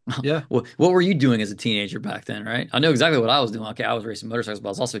 Yeah, What were you doing as a teenager back then, right? I know exactly what I was doing. Okay, I was racing motorcycles, but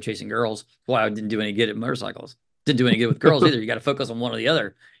I was also chasing girls. That's why I didn't do any good at motorcycles. Didn't do any good with girls either. You got to focus on one or the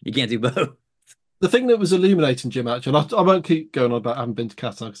other. You can't do both. the thing that was illuminating, Jim, actually, and I won't keep going on about I haven't been to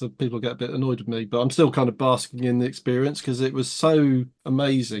Qatar because people get a bit annoyed with me, but I'm still kind of basking in the experience because it was so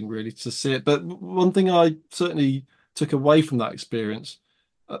amazing, really, to see it. But one thing I certainly took away from that experience,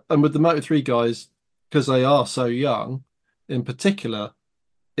 and with the Moto3 guys, because they are so young, in particular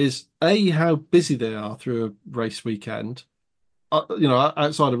is A, how busy they are through a race weekend,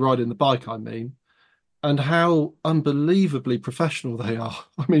 outside of riding the bike, I mean, and how unbelievably professional they are.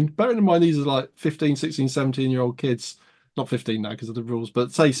 I mean, bearing in mind these are like 15, 16, 17-year-old kids, not 15 now because of the rules,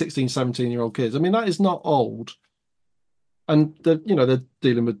 but say 16, 17-year-old kids. I mean, that is not old. And they're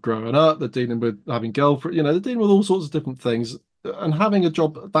dealing with growing up, they're dealing with having girlfriend, they're dealing with all sorts of different things. And having a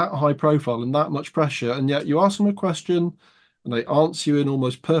job that high profile and that much pressure, and yet you ask them a question and they answer you in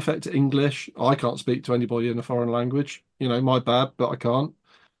almost perfect English. I can't speak to anybody in a foreign language, my bad, but I can't.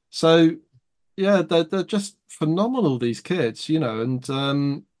 So yeah, they're just phenomenal, these kids,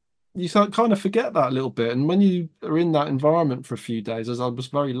 and you kind of forget that a little bit. And when you are in that environment for a few days, as I was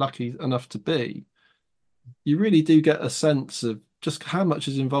very lucky enough to be, you really do get a sense of just how much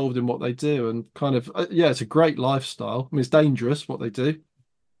is involved in what they do, and kind of yeah, it's a great lifestyle. I mean, it's dangerous what they do,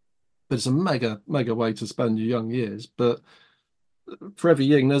 but it's a mega mega way to spend your young years. But for every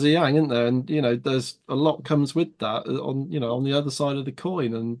yin, there's a yang, isn't there? And there's a lot comes with that on the other side of the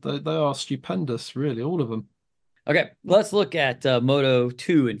coin, and they are stupendous, really, all of them. Okay, let's look at Moto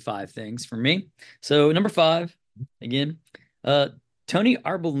 2 and 5 things for me. So number 5, again, uh, Tony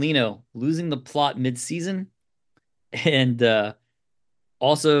Arbolino losing the plot mid-season, and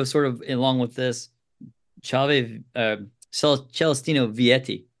also sort of along with this, Celestino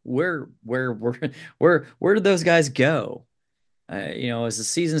Vietti. Where did those guys go? As the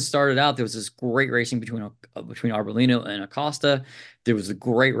season started out, there was this great racing between Arbolino and Acosta. There was a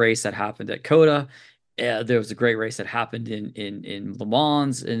great race that happened at Coda. There was a great race that happened in Le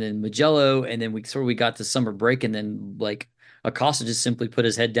Mans and then Mugello, and then we got to summer break, and then like Acosta just simply put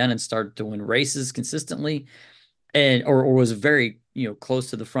his head down and started to win races consistently, and or was very close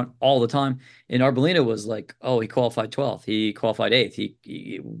to the front all the time. And Arbolino was like, oh, he qualified 12th, he qualified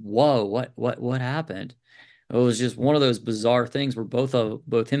 8th. Whoa, what happened? It was just one of those bizarre things where both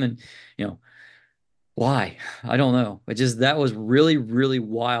him and you know why? I don't know. It just that was really, really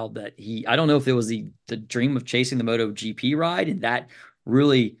wild that I don't know if it was the dream of chasing the MotoGP ride, and that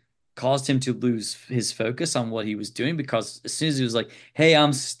really caused him to lose his focus on what he was doing, because as soon as he was like, "Hey,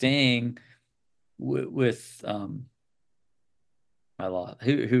 I'm staying with I lost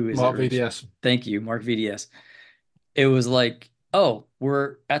who is it, Mark Rich? VDS. Thank you, Mark VDS." It was like, "Oh,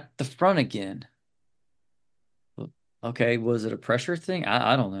 we're at the front again." Okay, was it a pressure thing?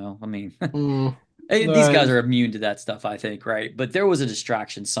 I don't know. I mean, Mm, these no, guys are immune to that stuff, I think, right? But there was a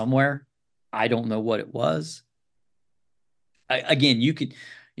distraction somewhere. I don't know what it was. Again, you could,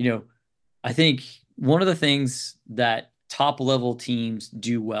 you know, I think one of the things that top level teams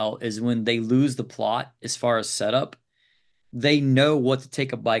do well is when they lose the plot as far as setup, they know what to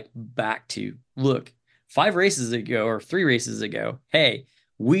take a bike back to. Look, 5 races ago or 3 races ago, hey,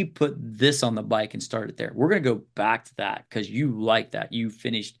 we put this on the bike and started there. We're going to go back to that because you like that. You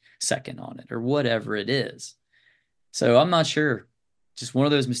finished second on it or whatever it is. So I'm not sure. Just one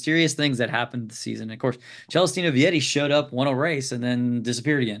of those mysterious things that happened this season. Of course, Celestino Vietti showed up, won a race, and then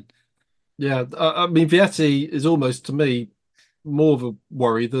disappeared again. yeah, I mean, Vietti is almost to me more of a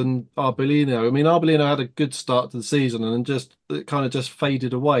worry than Arbolino. I mean, Arbolino had a good start to the season and then just it kind of just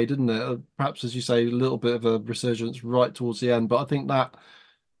faded away, didn't it? Perhaps, as you say, a little bit of a resurgence right towards the end. But I think that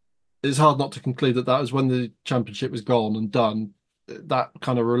it's hard not to conclude that that was when the championship was gone and done. That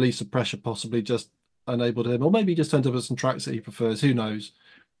kind of release of pressure possibly just enabled him, or maybe he just turned up at some tracks that he prefers. Who knows?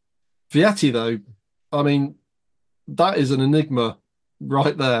 Vietti, though, I mean, that is an enigma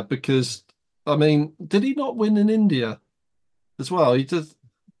right there because, I mean, did he not win in India as well? He just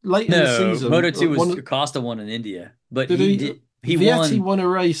late in the No, season, Moto 2 was one Acosta won in India, but did he? he Vietti won won a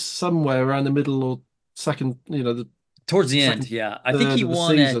race somewhere around the middle or second, the towards the end. second Yeah. I think third he of the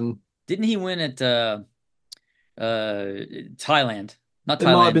won at season. didn't he win at Thailand? Not It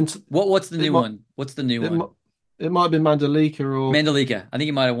might have Thailand. been. What's the It new might. one? What's the new It one? might. It might have been Mandalika or Mandalika. I think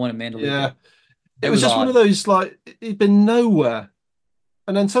he might have won at Mandalika. yeah. It It was was just one of odd. those like he'd been nowhere,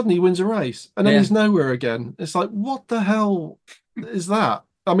 and then suddenly he wins a race, and then Yeah. he's nowhere again. It's like what the hell is that?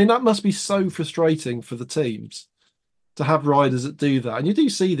 I mean, that must be so frustrating for the teams to have riders that do that, and you do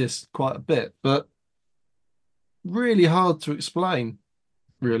see this quite a bit, but really hard to explain,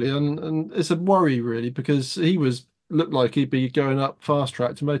 really, and it's a worry really because he was looked like he'd be going up fast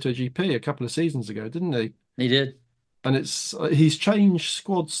track to MotoGP a couple of seasons ago, didn't he? He did. And it's he's changed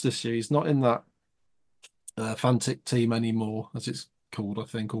squads this year. He's not in that Fantic team anymore, as it's called, I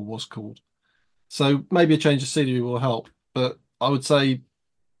think, or was called. So maybe a change of scenery will help. But I would say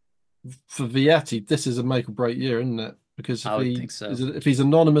for Vietti, this is a make or break year, isn't it? Because I would think so. if he's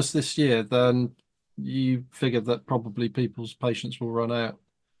anonymous this year, then you figure that probably people's patience will run out.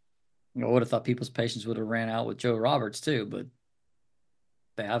 I would have thought people's patience would have ran out with Joe Roberts too, but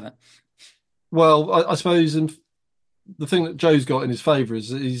they haven't. Well, I suppose the thing that Joe's got in his favour is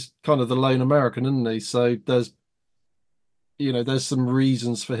that he's kind of the lone American, isn't he? So there's some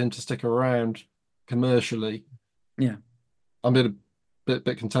reasons for him to stick around commercially. Yeah. I'm a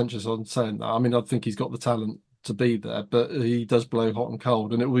bit contentious on saying that. I mean, I think he's got the talent to be there, but he does blow hot and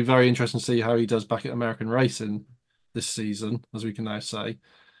cold, and it will be very interesting to see how he does back at American racing this season, as we can now say.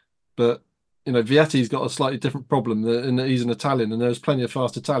 But Vietti's got a slightly different problem in that he's an Italian, and there's plenty of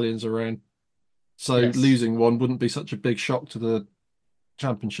fast Italians around. So Yes. losing one wouldn't be such a big shock to the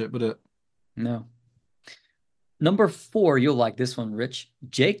championship, would it? No. Number 4, you'll like this one, Rich.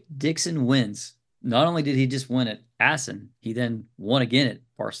 Jake Dixon wins. Not only did he just win at Assen, he then won again at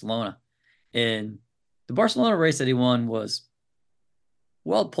Barcelona. And the Barcelona race that he won was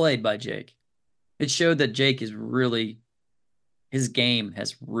well played by Jake. It showed that Jake is really, his game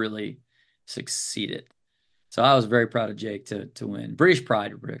has really succeeded. So I was very proud of Jake to win. British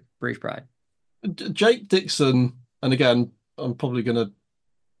pride, Rick. British pride. Jake Dixon, and again, I'm probably going to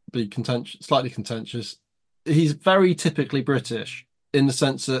be slightly contentious. He's very typically British in the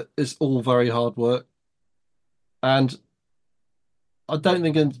sense that it's all very hard work. And I don't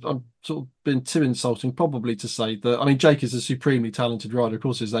think I'm sort of being too insulting, probably to say that. I mean, Jake is a supremely talented rider, of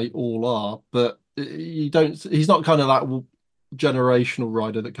course, as they all are, but you don't. He's not kind of that generational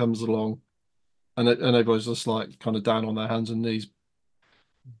rider that comes along and everybody's just like kind of down on their hands and knees.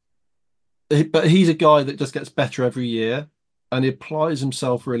 But he's a guy that just gets better every year, and he applies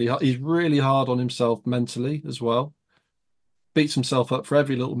himself really hard. He's really hard on himself mentally as well. Beats himself up for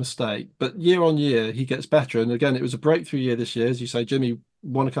every little mistake, but year on year he gets better. And again, it was a breakthrough year this year, as you say. Jimmy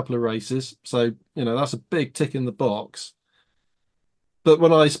won a couple of races, so that's a big tick in the box. But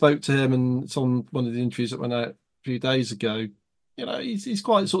when I spoke to him, and it's on one of the interviews that went out a few days ago, he's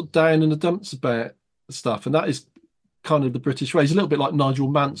quite sort of down in the dumps about stuff, and that is kind of the British way. He's a little bit like Nigel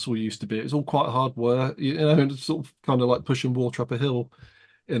Mansell used to be. It's all quite hard work, and it's sort of kind of like pushing water up a hill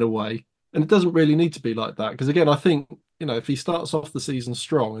in a way. And it doesn't really need to be like that because again, I think if he starts off the season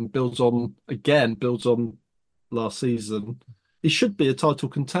strong and builds on last season, he should be a title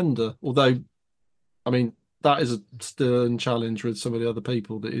contender. Although, I mean, that is a stern challenge with some of the other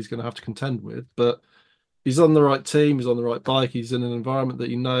people that he's going to have to contend with. But he's on the right team, he's on the right bike, he's in an environment that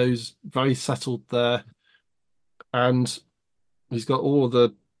he knows, very settled there, and he's got all of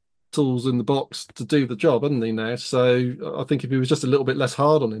the tools in the box to do the job, hasn't he now? So I think if he was just a little bit less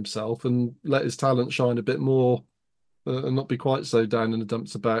hard on himself and let his talent shine a bit more and not be quite so down in the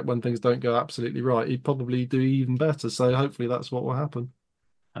dumps about when things don't go absolutely right, he'd probably do even better. So hopefully that's what will happen.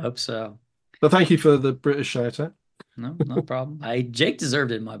 I hope so. But thank you for the British shout out. No, no problem. Jake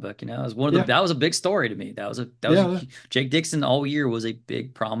deserved it in my book. It was one of the Yeah, that was a big story to me. yeah, Jake Dixon all year was a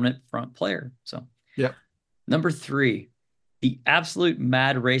big prominent front player. So yeah. number 3, the absolute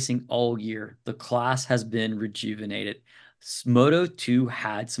mad racing all year. The class has been rejuvenated. Moto 2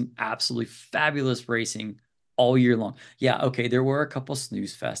 had some absolutely fabulous racing all year long. Yeah, okay, there were a couple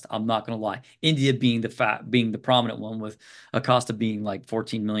snooze fest. I'm not gonna lie. India being the prominent one with Acosta being like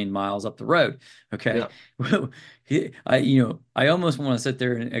 14 million miles up the road. Okay. Yeah. I almost want to sit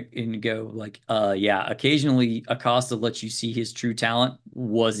there and go like, yeah, occasionally Acosta lets you see his true talent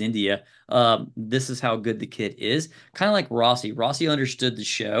was India. This is how good the kid is. Kind of like Rossi. Rossi understood the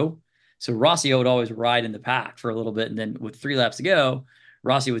show. So Rossi would always ride in the pack for a little bit, and then with 3 laps to go,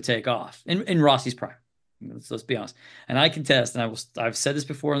 Rossi would take off in Rossi's prime. Let's be honest. And I contest, and I've said this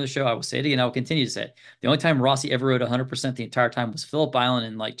before on the show. I will say it again. I will continue to say it. The only time Rossi ever rode 100% the entire time was Phillip Island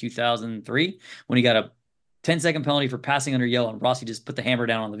in like 2003 when he got a 10-second penalty for passing under yellow, and Rossi just put the hammer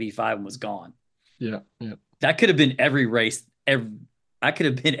down on the V5 and was gone. Yeah, yeah, That could have been every race. That could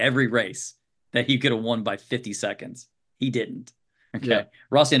have been every race that he could have won by 50 seconds. He didn't. Okay. yeah,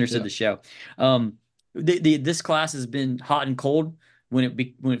 Rossi understood yeah, the show. This class has been hot and cold when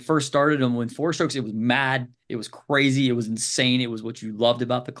it first started, and when 4 strokes, it was mad, it was crazy, it was insane, it was what you loved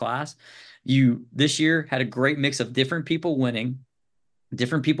about the class. You this year had a great mix of different people winning,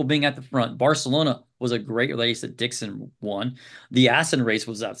 different people being at the front. Barcelona was a great race that Dixon won. The Assen race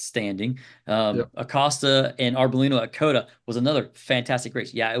was outstanding. yeah. Acosta and Arbolino at Coda was another fantastic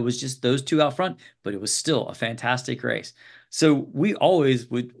race. Yeah, it was just those two out front, but it was still a fantastic race. So we always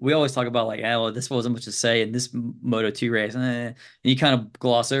talk about like, well, this wasn't much to say in this Moto 2 race, and you kind of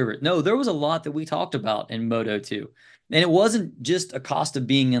gloss over it. No, there was a lot that we talked about in Moto 2, and it wasn't just Acosta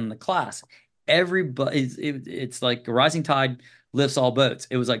being in the class. Everybody, it's like a rising tide lifts all boats.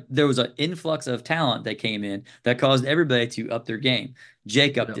 It was like there was an influx of talent that came in that caused everybody to up their game.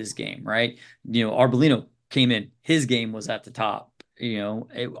 Jake upped Yeah. his game, right? Arbolino came in, his game was at the top.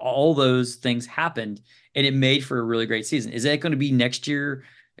 all those things happened, and it made for a really great season. Is that going to be next year?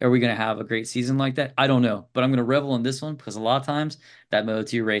 Are we going to have a great season like that? I don't know, but I'm going to revel in this one because a lot of times that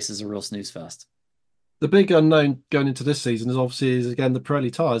Moto2 race is a real snooze fest. The big unknown going into this season is again the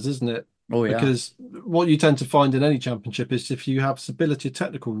Pirelli tires, isn't it? Oh yeah. Because what you tend to find in any championship is if you have stability of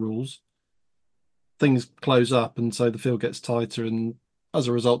technical rules, things close up, and so the field gets tighter, and as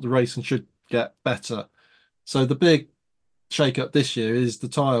a result, the racing should get better. So the big shake-up this year is the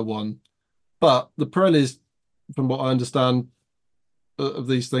tyre one, but the Pirellis, from what I understand of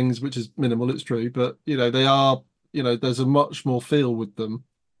these things, which is minimal, it's true, but they are, there's a much more feel with them,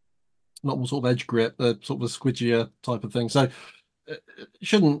 a lot more sort of edge grip, sort of a squidgier type of thing. So it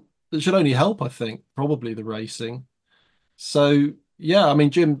should only help, I think, probably the racing. So yeah, I mean,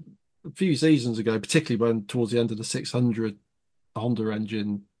 Jim, a few seasons ago, particularly when towards the end of the 600 Honda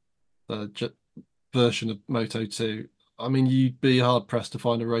engine j version of Moto 2, I mean, you'd be hard pressed to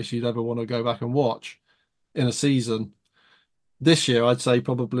find a race you'd ever want to go back and watch in a season. This year, I'd say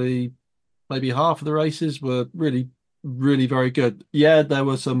probably maybe half of the races were really, really very good. Yeah, there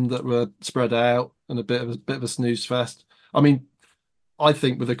were some that were spread out and a bit of a snooze fest. I mean, I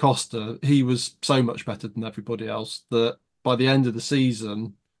think with Acosta, he was so much better than everybody else that by the end of the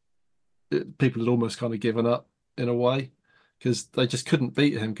season, people had almost kind of given up in a way because they just couldn't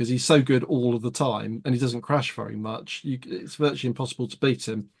beat him because he's so good all of the time and he doesn't crash very much. It's virtually impossible to beat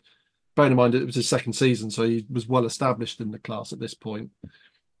him. Bearing in mind it was his second season, so he was well established in the class at this point.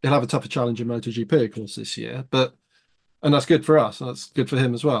 He'll have a tougher challenge in MotoGP, of course, this year, and that's good for us. And that's good for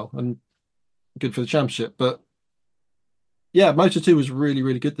him as well, and good for the championship. But yeah, Moto2 was really,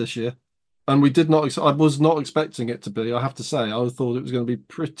 really good this year, and we did not. I was not expecting it to be. I have to say, I thought it was going to be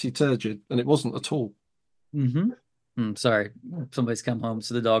pretty turgid, and it wasn't at all. Sorry, somebody's come home,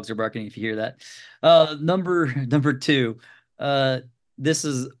 so the dogs are barking if you hear that. Number two. This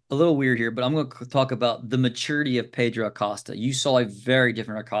is a little weird here, but I'm going to talk about the maturity of Pedro Acosta. You saw a very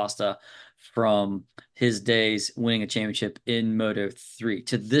different Acosta from his days winning a championship in Moto 3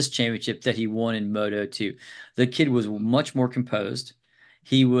 to this championship that he won in Moto 2. The kid was much more composed.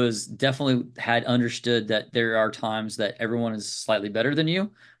 He was definitely had understood that there are times that everyone is slightly better than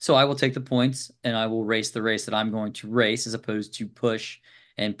you. So I will take the points and I will race the race that I'm going to race as opposed to push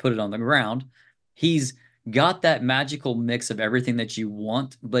and put it on the ground. He's got that magical mix of everything that you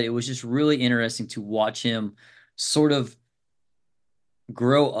want, but it was just really interesting to watch him sort of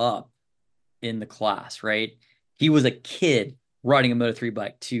grow up in the class, right? He was a kid riding a Moto3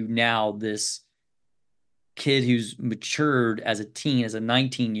 bike to now this kid who's matured as a teen, as a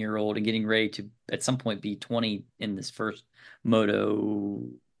 19-year-old, and getting ready to at some point be 20 in this first Moto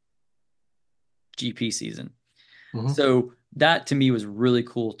GP season. Mhm. So that to me was really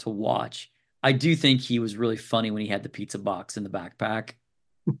cool to watch. I do think he was really funny when he had the pizza box in the backpack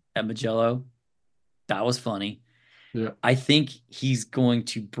at Mugello. That was funny. Yeah. I think he's going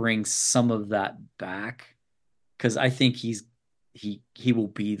to bring some of that back because I think he will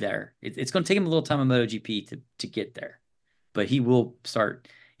be there. It's going to take him a little time in MotoGP to get there, but he will start.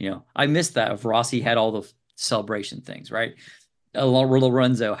 I missed that of Rossi had all the celebration things, right?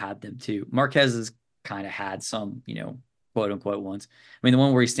 Lorenzo had them too. Marquez has kind of had some, quote unquote ones. I mean, the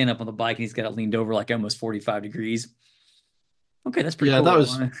one where he's standing up on the bike and he's got it leaned over like almost 45 degrees. Okay, that's pretty Yeah, cool.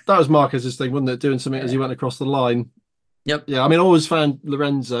 that was Marquez's thing, wasn't it? Doing something as he Yeah. went across the line. Yep. Yeah, I mean, I always found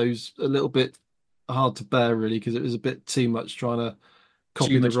Lorenzo's a little bit hard to bear, really, because it was a bit too much trying to Too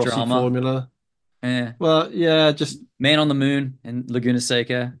copy the much Rossi drama. formula. Eh. Well, yeah, just Man on the Moon and Laguna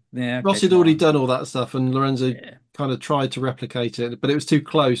Seca. Yeah, okay, Rossi had come already on. done all that stuff, and Lorenzo Yeah. kind of tried to replicate it, but it was too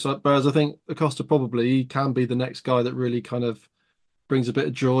close. Whereas I think Acosta probably he can be the next guy that really kind of brings a bit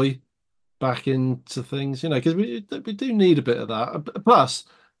of joy back into things, because we do need a bit of that. Plus,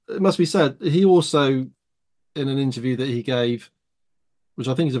 it must be said, he also in an interview that he gave, which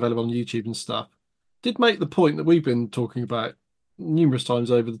I think is available on YouTube and stuff, did make the point that we've been talking about numerous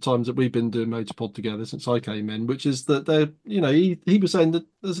times over the times that we've been doing Motorpod together since I came in, which is that he was saying that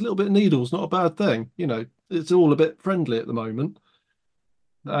there's a little bit of needles, not a bad thing. It's all a bit friendly at the moment.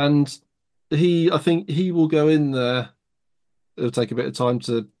 And I think he will go in there. It'll take a bit of time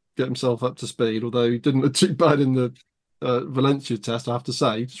to get himself up to speed, although he didn't look too bad in the Valencia test, I have to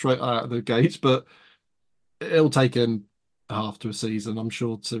say, straight out of the gates. But it'll take him half to a season, I'm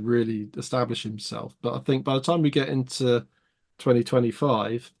sure, to really establish himself. But I think by the time we get into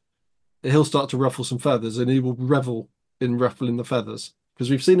 2025, he'll start to ruffle some feathers and he will revel in ruffling the feathers because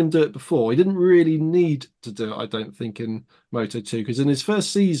we've seen him do it before. He didn't really need to do it, I don't think, in Moto 2 because in his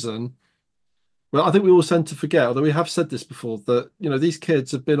first season, well, I think we all tend to forget, although we have said this before, that these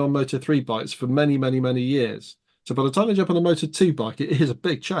kids have been on Moto 3 bikes for many, many, many years. So by the time they jump on a Moto 2 bike, it is a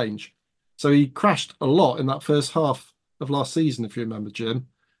big change. So he crashed a lot in that first half of last season, if you remember, Jim,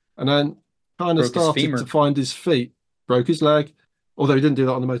 and then kind of Broke his started to femur. find his feet, broke his leg. Although he didn't do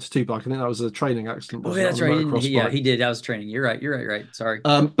that on the Moto 2 bike. I think that was a training accident, Oh wasn't yeah, it, on that's the right. motocross Yeah, bike? he did. That was training. You're right. You're right. Right. Sorry.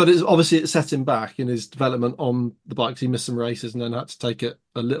 But it's obviously it set him back in his development on the bikes. He missed some races and then had to take it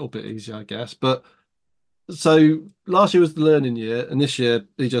a little bit easier, I guess. But so last year was the learning year, and this year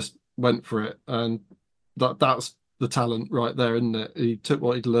he just went for it, and that's the talent right there, isn't it? He took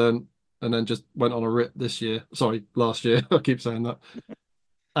what he'd learned and then just went on a rip this year. Sorry, last year. I keep saying that.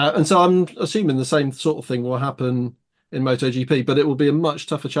 And so I'm assuming the same sort of thing will happen in MotoGP, but it will be a much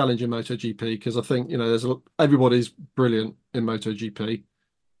tougher challenge in MotoGP because I think everybody's brilliant in MotoGP.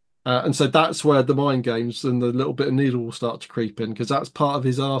 And so that's where the mind games and the little bit of needle will start to creep in because that's part of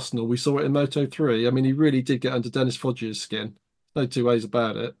his arsenal. We saw it in Moto 3. I mean, he really did get under Dennis Foggia's skin. No two ways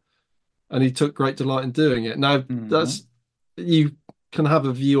about it. And he took great delight in doing it. Now, Hmm. that's you can have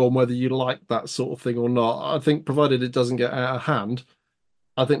a view on whether you like that sort of thing or not. I think provided it doesn't get out of hand,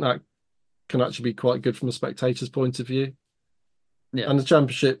 I think that can actually be quite good from a spectator's point of view. Yeah. And the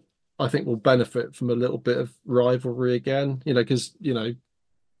championship, I think, will benefit from a little bit of rivalry again, because,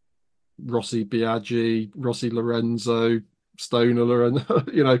 Rossi Biaggi, Rossi Lorenzo, Stoner, and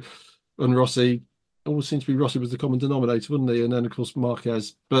and Rossi always seems to be Rossi was the common denominator, wasn't he? And then of course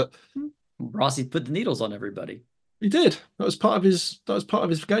Marquez, but Rossi put the needles on everybody. he did. That was part of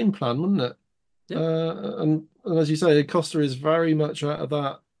his game plan, wasn't it? Yep. And as you say, Costa is very much out of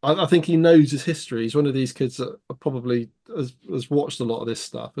that. I think he knows his history. He's one of these kids that probably has watched a lot of this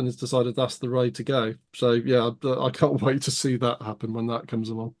stuff and has decided that's the road to go. So yeah, I can't wait to see that happen when that comes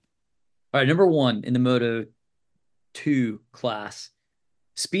along. All right. Number one in the Moto 2 class,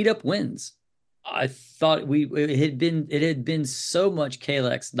 speed up wins. I thought it had been so much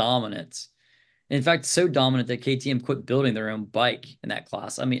Kalex dominance. In fact, so dominant that KTM quit building their own bike in that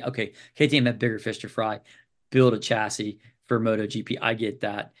class. I mean, okay, KTM had bigger fish to fry, build a chassis for MotoGP. I get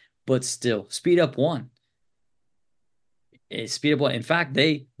that, but still, speed up one. Speed up one. In fact,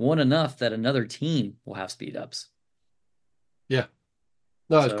 they won enough that another team will have speed ups. Yeah,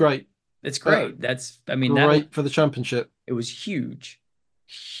 no, it's So great. it's Uh, great. I mean, Great for the championship. it was huge,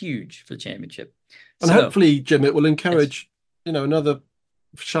 huge for the championship. And So, hopefully, Jim, it will yes. encourage, another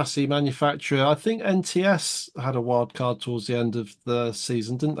chassis manufacturer. I think NTS had a wild card towards the end of the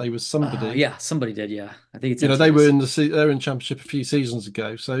season, didn't they, with somebody? Yeah, somebody did. Yeah, I think it's They were NTS. in they're in championship a few seasons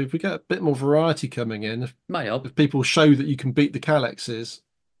ago. So if we get a bit more variety coming in, Might help. if people show that you can beat the Calexes,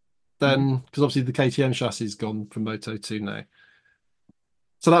 Mhm. then because obviously the KTM chassis is gone from Moto 2 now.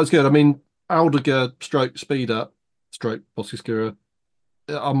 So that was good. I mean, Aldiger stroke speed up, stroke Boscoscura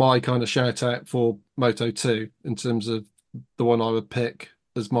are my kind of shout out for Moto 2 in terms of the one I would pick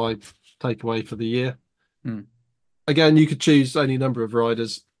as my takeaway for the year. Hmm. Again, you could choose any number of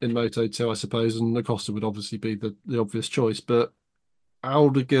riders in Moto 2, I suppose, and Acosta would obviously be the obvious choice. But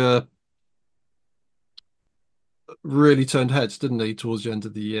Aldiger really turned heads, didn't he, towards the end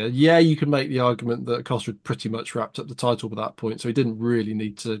of the year? Yeah, you can make the argument that Acosta had pretty much wrapped up the title by that point, so he didn't really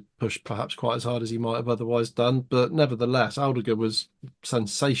need to push perhaps quite as hard as he might have otherwise done. But nevertheless, Aldiger was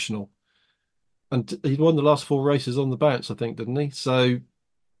sensational. And he'd won the last four races on the bounce, I think, didn't he? So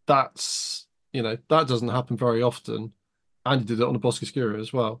that doesn't happen very often. And he did it on the Boscoscura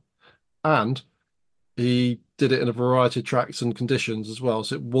as well. And he did it in a variety of tracks and conditions as well.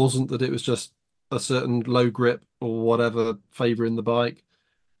 So it wasn't that it was just a certain low grip or whatever favouring the bike.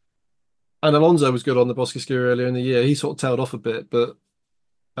 And Alonso was good on the Boscoscura earlier in the year. He sort of tailed off a bit, but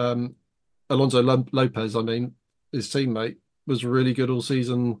um, Alonso Lopez, I mean, his teammate, was really good all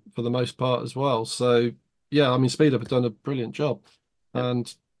season for the most part as well. So yeah, I mean, Speed Up have done a brilliant job, Yep.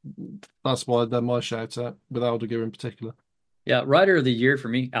 and that's why they're my shout out with Aldeguer in particular. Yeah, rider of the year for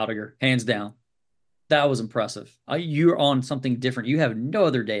me, Aldiger, hands down. That was impressive. You're on something different. You have no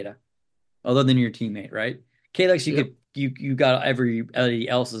other data other than your teammate, right? Kalex, you Yep. could you got everybody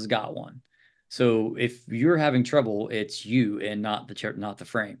else has got one. So if you're having trouble, it's you and not the chair, not the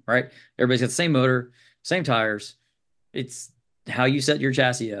frame, right? Everybody's got the same motor, same tires. It's how you set your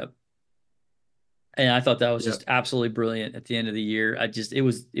chassis up. And I thought that was Yeah. just absolutely brilliant at the end of the year. It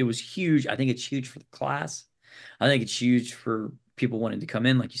was huge. I think it's huge for the class. I think it's huge for people wanting to come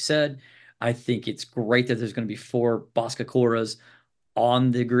in, like you said. I think it's great that there's going to be four Bosca Coras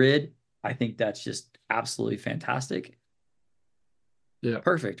on the grid. I think that's just absolutely fantastic. Yeah.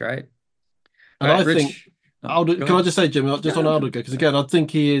 Perfect, right? All And right, I think Rich. Oh, Alder, go can I ahead. just say, Jim, just Yeah, on no, Aldeguer, go. because again, I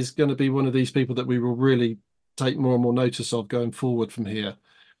think he is going to be one of these people that we will really take more and more notice of going forward from here.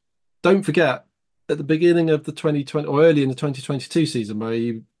 Don't forget, at the beginning of the 2020 or early in the 2022 season, where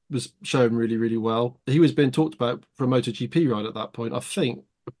he was showing really, really well. He was being talked about for a MotoGP ride at that point. I think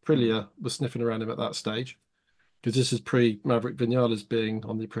Aprilia was sniffing around him at that stage because this is pre Maverick Vinales being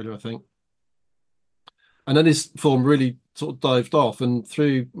on the Aprilia, I think. And then his form really sort of dived off. And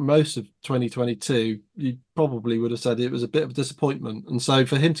through most of 2022, you probably would have said it was a bit of a disappointment. And so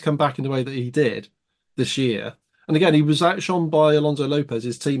for him to come back in the way that he did this year, and again, he was outshone by Alonso Lopez,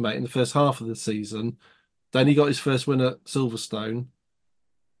 his teammate, in the first half of the season. Then he got his first win at Silverstone.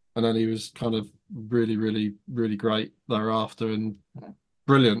 And then he was kind of really, really, really great thereafter and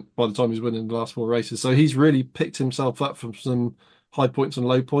brilliant by the time he's winning the last four races. So he's really picked himself up from some high points and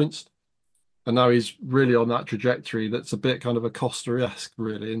low points. And now he's really on that trajectory that's a bit kind of a Costa-esque,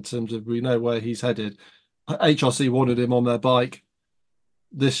 really, in terms of we know where he's headed. HRC wanted him on their bike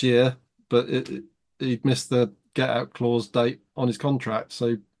this year, but he'd missed the get out clause date on his contract.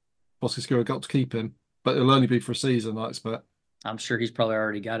 So Boscoscuro got to keep him, but it'll only be for a season, I expect. I'm sure he's probably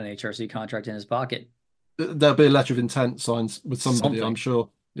already got an HRC contract in his pocket. There'll be a letter of intent signed with somebody, I'm Something. sure.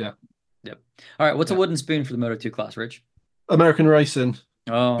 Yeah. Yep. All right. What's a Yeah. wooden spoon for the Moto 2 class, Rich? American racing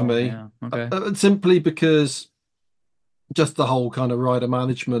for Oh, me, yeah. Okay. simply because just the whole kind of rider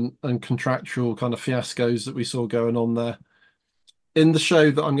management and contractual kind of fiascos that we saw going on there. In the show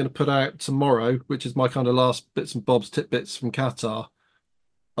that I'm going to put out tomorrow, which is my kind of last bits and bobs tidbits from Qatar,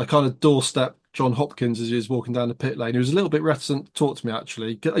 I kind of doorstepped John Hopkins as he was walking down the pit lane. He was a little bit reticent to talk to me,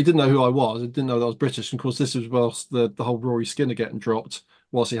 actually. He didn't know who I was. He didn't know that I was British. And of course, this was whilst the whole Rory Skinner getting dropped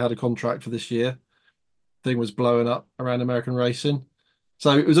whilst he had a contract for this year. Thing was blowing up around American racing.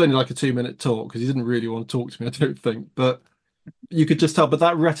 So it was only like a 2 minute talk because he didn't really want to talk to me, I don't think. But you could just tell. But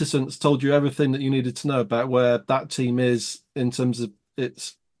that reticence told you everything that you needed to know about where that team is in terms of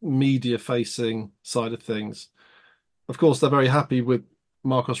its media facing side of things. Of course, they're very happy with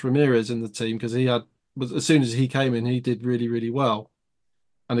Marcos Ramirez in the team because he had was as soon as he came in, he did really, really well.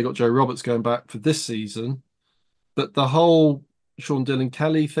 And they got Joe Roberts going back for this season. But the whole Sean Dillon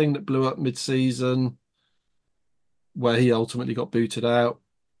Kelly thing that blew up mid-season, where he ultimately got booted out,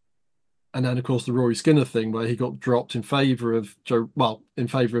 and then of course the Rory Skinner thing where he got dropped in favour of in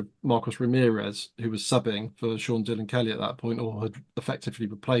favour of Marcos Ramirez, who was subbing for Sean Dillon Kelly at that point, or had effectively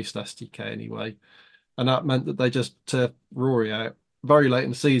replaced STK anyway. And that meant that they just turfed Rory out very late in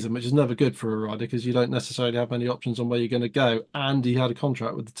the season, which is never good for a rider because you don't necessarily have many options on where you're going to go. And he had a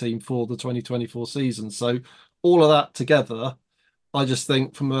contract with the team for the 2024 season. So all of that together, I just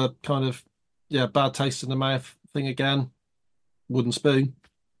think from a kind of bad taste in the mouth thing again, wooden spoon.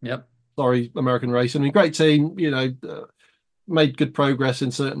 Yep. Sorry, American racing. I mean, great team, made good progress in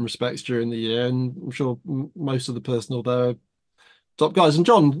certain respects during the year, and I'm sure most of the personnel there are top guys. And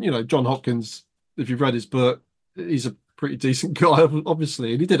John, John Hopkins, if you've read his book, he's a pretty decent guy,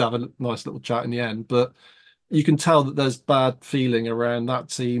 obviously, and he did have a nice little chat in the end. But you can tell that there's bad feeling around that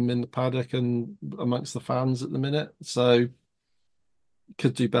team in the paddock and amongst the fans at the minute. So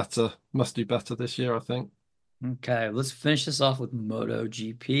could do better, must do better this year, I think. Okay. Let's finish this off with Moto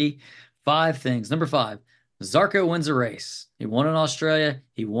GP. Five things. Number five, Zarco wins a race. He won in Australia.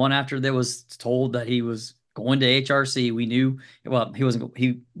 He won after there was told that he was going to HRC. We knew, well, he was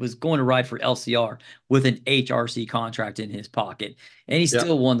going to ride for LCR with an HRC contract in his pocket, and he Yeah.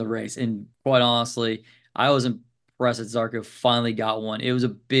 still won the race. And quite honestly, I was impressed that Zarco finally got one. It was a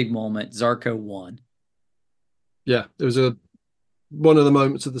big moment. Zarco won. Yeah, it was a one of the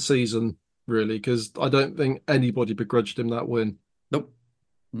moments of the season, really, because I don't think anybody begrudged him that win. Nope,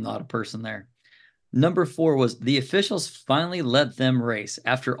 not a person there. Number four was the officials finally let them race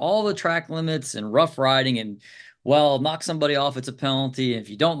after all the track limits and rough riding and, well, knock somebody off, it's a penalty. If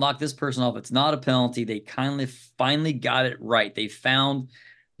you don't knock this person off, it's not a penalty. They kindly finally got it right. They found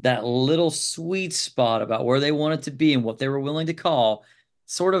that little sweet spot about where they wanted to be and what they were willing to call.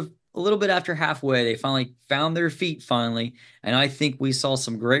 Sort of a little bit after halfway, they finally found their feet finally. And I think we saw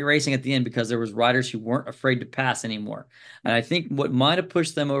some great racing at the end because there was riders who weren't afraid to pass anymore. And I think what might have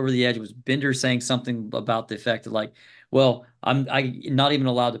pushed them over the edge was Binder saying something about the effect of like, well, I'm not even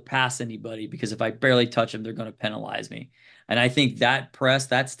allowed to pass anybody because if I barely touch them, they're going to penalize me. And I think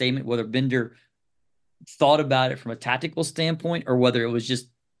that statement, whether Binder thought about it from a tactical standpoint or whether it was just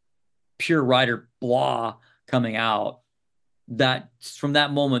pure rider blah coming out, that from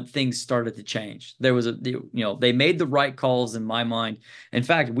that moment things started to change. There was they made the right calls in my mind. In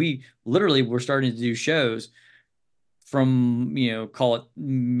fact, we literally were starting to do shows from call it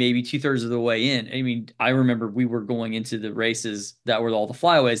maybe 2/3 of the way in. I mean, I remember we were going into the races that were all the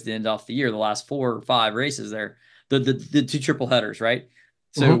flyaways to end off the year, the last 4 or 5 races there, the two triple headers, right?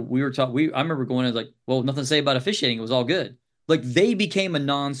 So Mhm. we were taught. I remember going in like, well, nothing to say about officiating. It was all good. Like they became a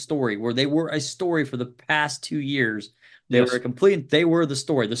non-story where they were a story for the past 2 years They were Yes. a complete, they were the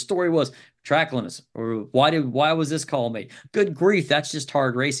story. The story was track limits. Or why was this call made? Good grief, that's just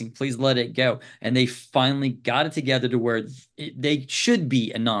hard racing. Please let it go. And they finally got it together to where they should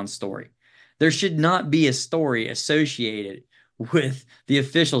be a non-story. There should not be a story associated with the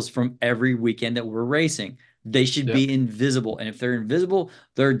officials from every weekend that we're racing. They should Yeah. be invisible. And if they're invisible,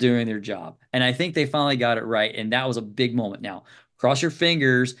 they're doing their job. And I think they finally got it right. And that was a big moment. Now, cross your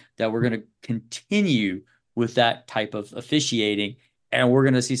fingers that we're going to continue with that type of officiating, and we're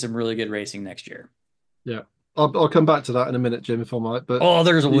going to see some really good racing next year. Yeah. I'll come back to that in a minute, Jim, if I might. But Oh,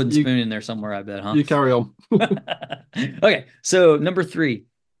 there's a you wooden you, spoon in there somewhere, I bet, huh? you carry on. Okay, so number 3,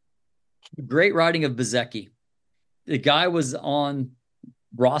 great riding of Bezzecchi. The guy was on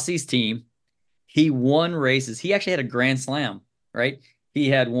Rossi's team. He won races. He actually had a grand slam, right? He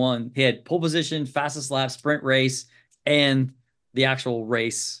had pole position, fastest lap, sprint race, and the actual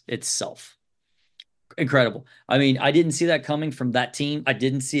race itself. Incredible. I mean, I didn't see that coming from that team. I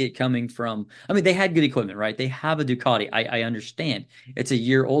didn't see it coming from, I mean, they had good equipment, right? They have a Ducati. I understand it's a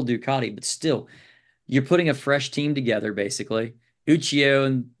year old Ducati, but still, you're putting a fresh team together, basically.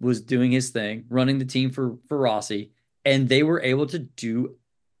 Uccio was doing his thing, running the team for Rossi, and they were able to do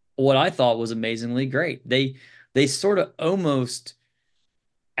what I thought was amazingly great. They sort of almost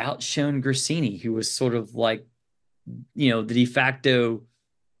outshone Grassini, who was sort of like, the de facto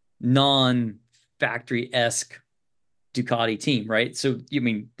non-factory-esque Ducati team, right? So, you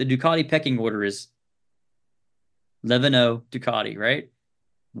mean the Ducati pecking order is Levinot, Ducati, right?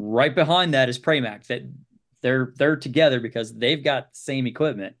 Right behind that is Pramac. That they're together because they've got the same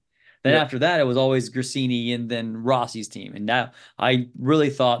equipment. Then Yeah. after that, it was always Grassini and then Rossi's team. And now I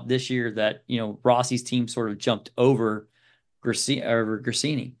really thought this year that Rossi's team sort of jumped over Grassini.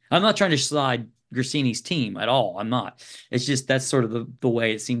 I'm not trying to slide Grassini's team at all. I'm not. It's just that's sort of the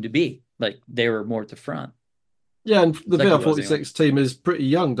way it seemed to be. Like they were more at the front. Yeah, and the Zeki was anyway. VR46 team is pretty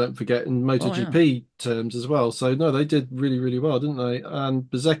young, don't forget, in Oh yeah. MotoGP terms as well. So no, they did really, really well, didn't they? And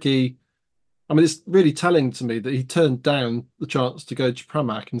Bezzecchi, I mean, it's really telling to me that he turned down the chance to go to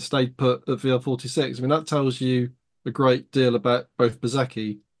Pramac and stayed put at VR46. I mean, that tells you a great deal about both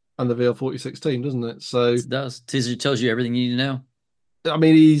Bezzecchi and the VR46 team, doesn't it? So, It does. It tells you everything you need to know. I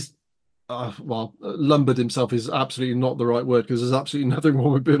mean, he's lumbered himself is absolutely not the right word because there's absolutely nothing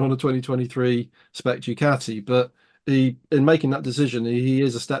wrong with being on a 2023 spec Ducati. But in making that decision, he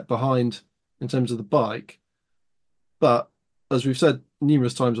is a step behind in terms of the bike. But as we've said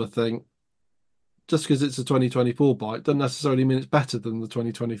numerous times, I think just because it's a 2024 bike doesn't necessarily mean it's better than the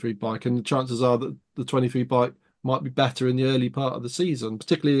 2023 bike. And the chances are that the 23 bike might be better in the early part of the season,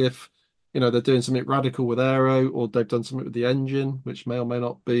 particularly if they're doing something radical with aero or they've done something with the engine, which may or may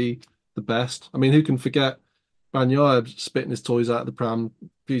not be the best. I mean, who can forget Bagnaia spitting his toys out of the pram a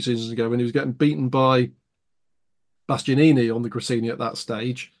few seasons ago when he was getting beaten by Bastianini on the Grassini at that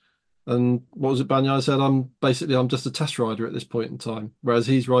stage? And what was it Bagnaia said? I'm just a test rider at this point in time, whereas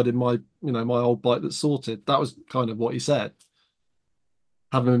he's riding my old bike that's sorted. That was kind of what he said,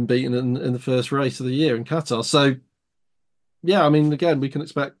 having been beaten in the first race of the year in Qatar. So yeah, I mean, again, we can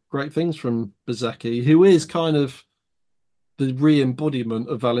expect great things from Bezzecchi, who is kind of the re-embodiment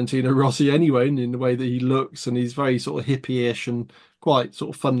of Valentino Rossi anyway, in the way that he looks, and he's very sort of hippie-ish and quite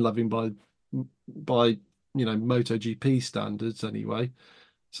sort of fun-loving by MotoGP standards anyway.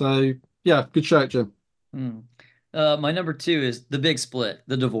 So yeah, good shout, Jim. Hmm. My number 2 is the big split,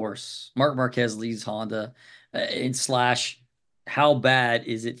 the divorce. Marc Marquez leaves Honda, and slash, how bad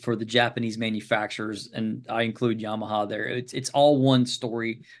is it for the Japanese manufacturers? And I include Yamaha there. It's all one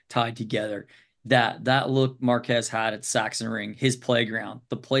story tied together. That look Marquez had at Sachsenring, his playground,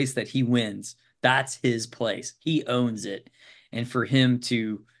 the place that he wins, that's his place. He owns it. And for him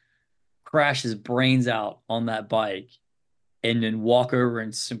to crash his brains out on that bike and then walk over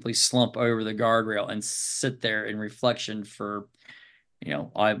and simply slump over the guardrail and sit there in reflection for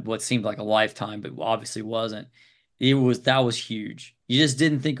what seemed like a lifetime, but obviously wasn't. That was huge. You just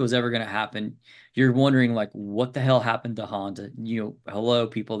didn't think it was ever going to happen. You're wondering like what the hell happened to Honda. Hello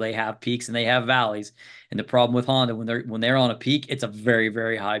people, they have peaks and they have valleys. And the problem with Honda, when they're on a peak, it's a very,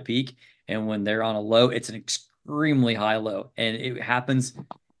 very high peak. And when they're on a low, it's an extremely high low. And it happens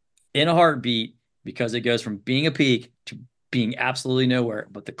in a heartbeat because it goes from being a peak to being absolutely nowhere.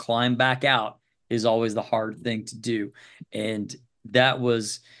 But the climb back out is always the hard thing to do. And that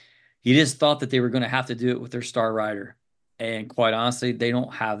was, he just thought that they were going to have to do it with their star rider. And quite honestly, they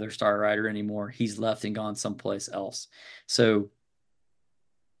don't have their star rider anymore. He's left and gone someplace else. So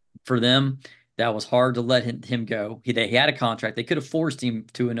for them, that was hard to let him go. They had a contract. They could have forced him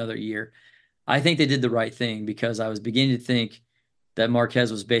to another year. I think they did the right thing because I was beginning to think that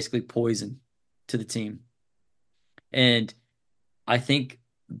Marquez was basically poison to the team. And I think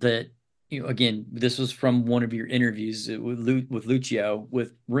that, again, this was from one of your interviews with Lucio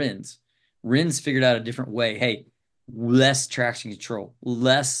with Rins. Rins figured out a different way. Hey, less traction control,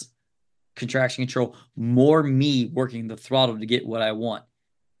 less contraction control, more me working the throttle to get what I want.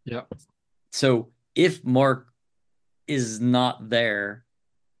 Yeah. So if Mark is not there,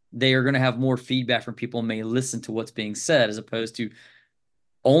 they are going to have more feedback from people and may listen to what's being said as opposed to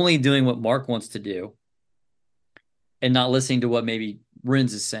only doing what Mark wants to do and not listening to what maybe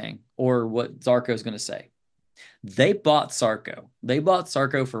Rins is saying or what Zarco is going to say. They bought Sarko. They bought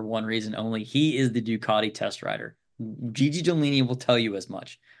Sarko for one reason only. He is the Ducati test rider. Gigi Dall'Igna will tell you as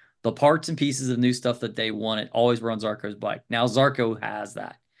much. The parts and pieces of new stuff that they wanted always were on Zarco's bike. Now Zarco has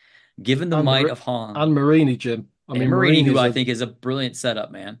that. Given the And might Mar of Han and Marini, Jim. I and mean, Marini, who Marini's I a think is a brilliant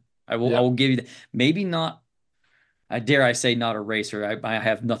setup, man. I yeah. will give you that. Maybe not. I dare I say not a racer. I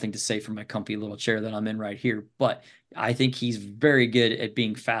have nothing to say from my comfy little chair that I'm in right here, but I think he's very good at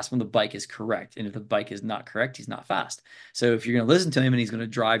being fast when the bike is correct. And if the bike is not correct, he's not fast. So if you're going to listen to him and he's going to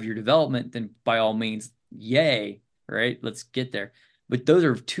drive your development, then by all means, yay, right? Let's get there. But those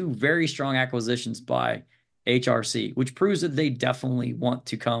are two very strong acquisitions by HRC, which proves that they definitely want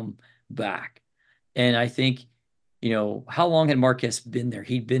to come back. And I think, how long had Marquez been there?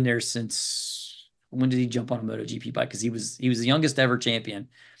 He'd been there since when did he jump on a MotoGP bike? Because he was the youngest ever champion,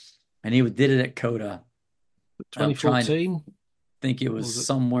 and he did it at Coda. And I'm trying to 2014. think it Or was was it?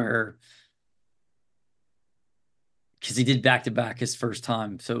 somewhere because he did back to back his first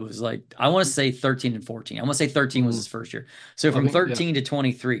time. So it was like I want to say 13 and 14. I want to say 13 was Mm, his first year. So I from think yeah, 13 to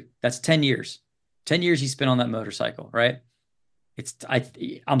 23, that's 10 years. 10 years he spent on that motorcycle, right?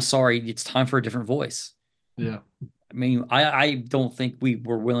 I'm sorry, it's time for a different voice. yeah. I mean, I don't think we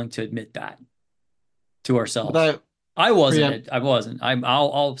were willing to admit that to ourselves. Without I wasn't. preempt, I wasn't.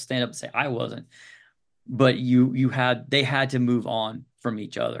 I'll stand up and say I wasn't. But they had to move on from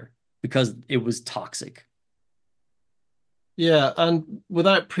each other because it was toxic. yeah, and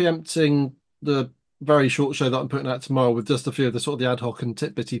without preempting the very short show that I'm putting out tomorrow with just a few of the sort of the ad hoc and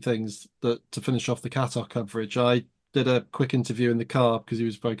titbitty things that to finish off the Qatar coverage, I did a quick interview in the car because he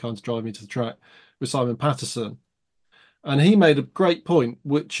was very kind to drive me to the track with Simon Patterson. And he made a great point,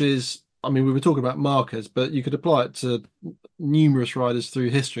 which is, I mean, we were talking about Marquez, but you could apply it to numerous riders through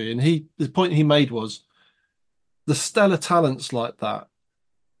history. And the point he made was the stellar talents like that,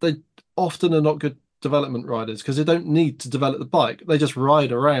 they often are not good development riders because they don't need to develop the bike. They just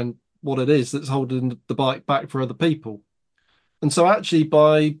ride around what it is that's holding the bike back for other people. And so actually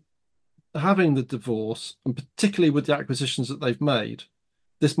by having the divorce, and particularly with the acquisitions that they've made,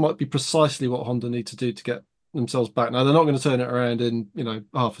 this might be precisely what Honda need to do to get themselves back. Now they're not going to turn it around in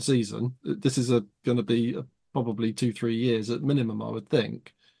half a season. This is going to be probably 2 3 years at minimum, I would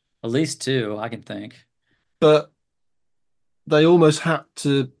think. At least two, I can think. But they almost had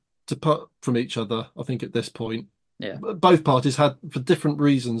to put from each other. I think at this point, Yeah. both parties had for different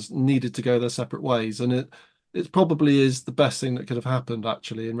reasons needed to go their separate ways, and it probably is the best thing that could have happened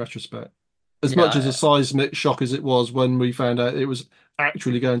actually in retrospect. As much as a Yeah. seismic shock as it was when we found out it was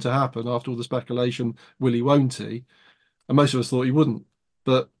actually going to happen after all the speculation, will he, won't he? And most of us thought he wouldn't,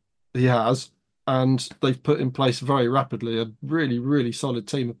 but he has. And they've put in place very rapidly a really, really solid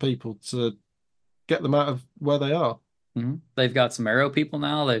team of people to get them out of where they are. They've got some aero people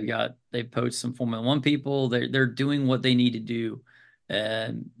now. They've poached some Formula One people. They're doing what they need to do.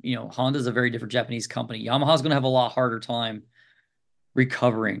 And Honda's a very different Japanese company. Yamaha's going to have a lot harder time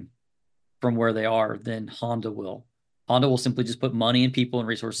recovering from where they are than Honda will. Honda will simply just put money and people and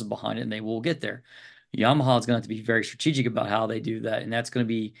resources behind it, and they will get there. Yamaha is going to have to be very strategic about how they do that, and that's going to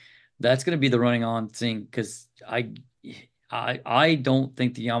be the running on thing because I don't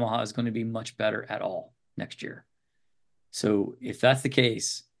think the Yamaha is going to be much better at all next year. So if that's the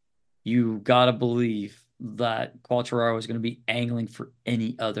case, you got to believe that Quattararo is going to be angling for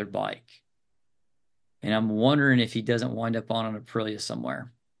any other bike. And I'm wondering if he doesn't wind up on an Aprilia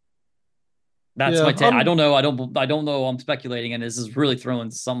somewhere. That's my Yeah, take. I don't know. I don't know. I'm speculating, and this is really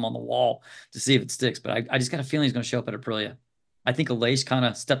throwing some on the wall to see if it sticks. But I just got a feeling he's going to show up at Aprilia. I think Aleix kind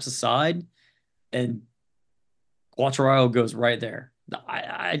of steps aside, and Quattararo goes right there.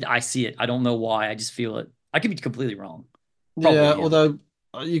 I see it. I don't know why. I just feel it. I could be completely wrong. yeah. Probably am. Although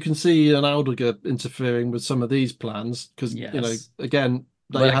you can see an Aldiger interfering with some of these plans because Yes. again,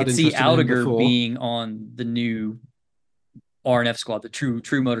 But they I had could see interest in him Aldiger before. being on the new RNF squad, the True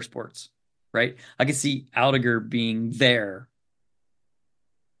Motorsports, right? I could see Aldiger being there,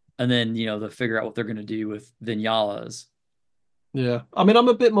 and then they'll figure out what they're going to do with Vinales. Yeah, I mean, I'm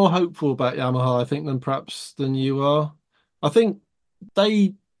a bit more hopeful about Yamaha, I think, than perhaps you are. I think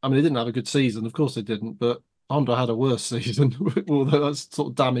they, I mean, they didn't have a good season, of course they didn't, but Honda had a worse season, although that's sort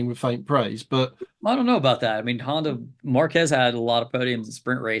of damning with faint praise. But I don't know about that. I mean, Honda Marquez had a lot of podiums and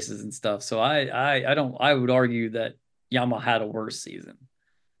sprint races and stuff. So I don't I would argue that Yamaha had a worse season.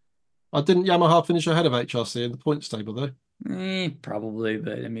 I didn't Yamaha finish ahead of HRC in the points table though. Probably,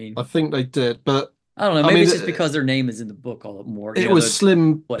 but I I mean, think they did, but I don't know. I Maybe mean, it's just because their name is in the book all more. it was The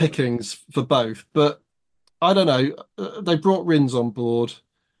slim whatever. pickings for both. But I don't know. They brought Rins on board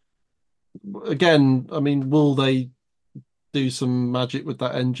again. I mean, will they do some magic with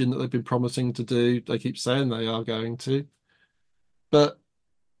that engine that they've been promising to do? They keep saying they are going to, but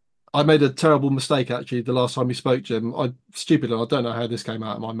I made a terrible mistake actually the last time we spoke, Jim. I stupidly, I don't know how this came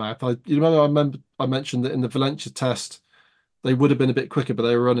out of my mouth. Remember I mentioned that in the Valencia test they would have been a bit quicker, but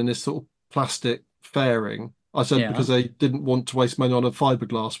they were running this sort of plastic fairing. I said Yeah. because they didn't want to waste money on a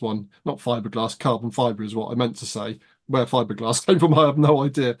fiberglass one, not fiberglass, carbon fiber is what I meant to say. Where fiberglass came from, I have no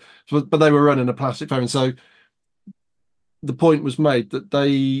idea. But they were running a plastic fairing, so the point was made that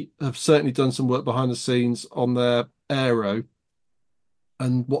they have certainly done some work behind the scenes on their aero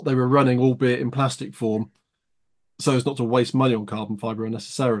and what they were running, albeit in plastic form, so as not to waste money on carbon fiber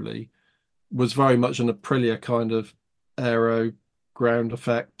unnecessarily, was very much an Aprilia kind of aero ground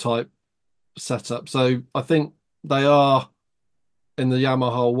effect type setup. So I think they are in the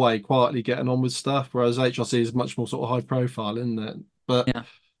Yamaha way quietly getting on with stuff, whereas HRC is much more sort of high profile, isn't it? But Yeah.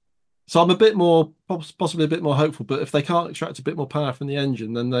 so I'm a bit more, possibly a bit more hopeful. But if they can't extract a bit more power from the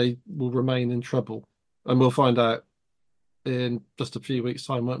engine, then they will remain in trouble, and we'll find out in just a few weeks'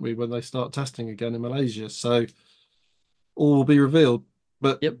 time, won't we, when they start testing again in Malaysia? So all will be revealed.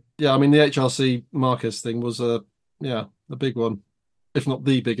 But Yep. yeah, I mean the HRC Marquez thing was a big one, if not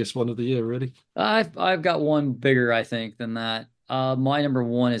the biggest one of the year, really. I've got one bigger, I think, than that. My number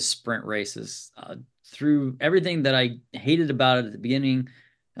one is sprint races. Through everything that I hated about it at the beginning,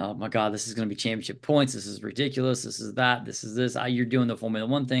 oh my God, this is going to be championship points. This is ridiculous. This is that. This is this. You're doing the Formula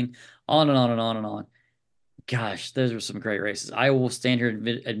One thing, on and on and on and on. Gosh, those were some great races. I will stand here and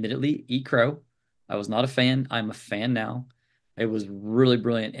admittedly eat crow. I was not a fan. I'm a fan now. It was really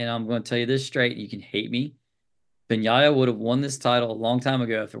brilliant, and I'm going to tell you this straight. You can hate me. Benyaya would have won this title a long time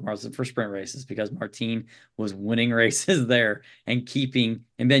ago if it wasn't for sprint races because Martin was winning races there and keeping,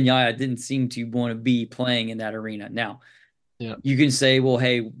 and Benyaya didn't seem to want to be playing in that arena. Now, Yeah. you can say, well,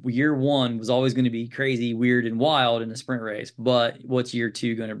 hey, year one was always going to be crazy, weird, and wild in the sprint race, but what's year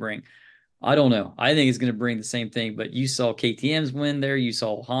two going to bring? I don't know. I think it's going to bring the same thing, but you saw KTM's win there. You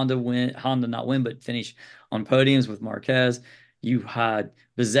saw Honda not win, but finish on podiums with Marquez. You had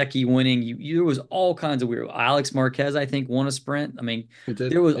Bezecchi winning. There was all kinds of weird. Alex Marquez, I think, won a sprint. I mean, We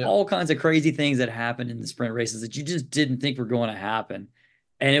did. there was Yeah. all kinds of crazy things that happened in the sprint races that you just didn't think were going to happen.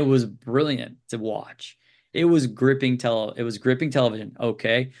 And it was brilliant to watch. It was gripping television.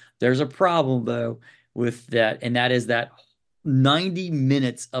 Okay. There's a problem though with that, and that is that 90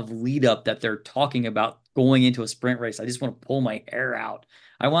 minutes of lead up that they're talking about going into a sprint race. I just want to pull my hair out.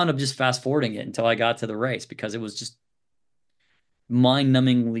 I wound up just fast forwarding it until I got to the race because it was just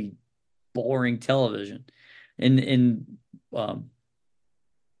mind-numbingly boring television. And um,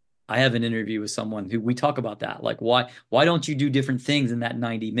 I have an interview with someone who we talk about that. Like, why don't you do different things in that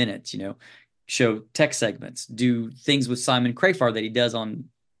 90 minutes? Show tech segments, do things with Simon Crafar that he does on,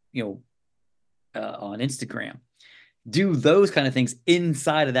 on Instagram, do those kind of things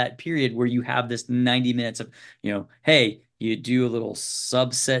inside of that period where you have this 90 minutes of, hey, you do a little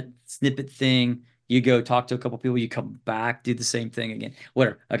subset snippet thing, you go talk to a couple people, you come back, do the same thing again,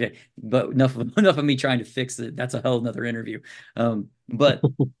 whatever. Okay, but enough of me trying to fix it. That's a hell of another interview. But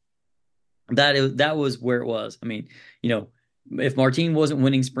that was where it was. I mean, if Martin wasn't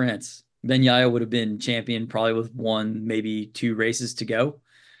winning sprints, Ben Yaya would have been champion probably with one, maybe two races to go.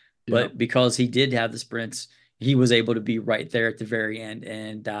 Yeah. But because he did have the sprints, he was able to be right there at the very end.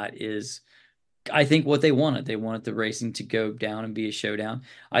 And that is, I think, what they wanted. They wanted the racing to go down and be a showdown.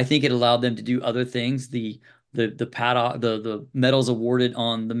 I think it allowed them to do other things. The paddock, the medals awarded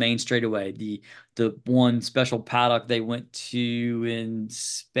on the main straightaway, the one special paddock they went to in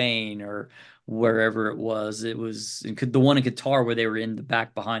Spain or wherever it was the one in Qatar where they were in the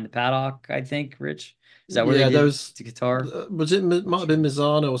back behind the paddock, I think, Rich. Is that where they Yeah, there did was to Qatar? was it might have been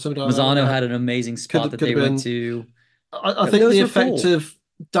Mizano or something like that where they Mazzano had had an amazing could spot have that could they have went been. to. I think the Those were effect cool. of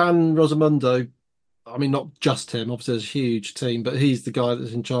Dan Rosamundo, I mean, not just him, obviously there's a huge team, but he's the guy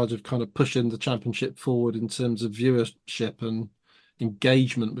that's in charge of kind of pushing the championship forward in terms of viewership and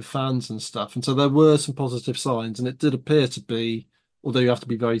engagement with fans and stuff. And so there were some positive signs, and it did appear to be, although you have to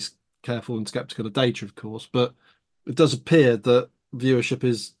be very careful and skeptical of data, of course, but it does appear that viewership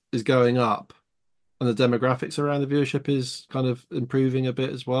is going up and the demographics around the viewership is kind of improving a bit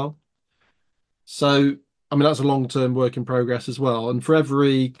as well. So I mean, that's a long-term work in progress as well. And for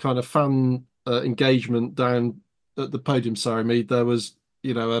every kind of fan engagement down at the podium ceremony, there was,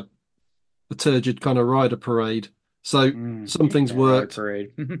 a turgid kind of rider parade. So some things Yeah, Rider worked,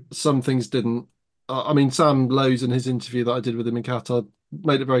 Parade. some things didn't. I mean, Sam Lowe's in his interview that I did with him in Qatar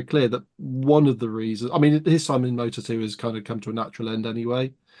made it very clear that one of the reasons, I mean, his time in Moto2 has kind of come to a natural end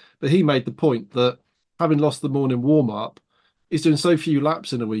anyway, but he made the point that having lost the morning warm up, he's doing so few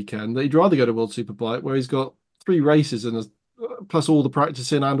laps in a weekend that he'd rather go to World Superbike where he's got three races and plus all the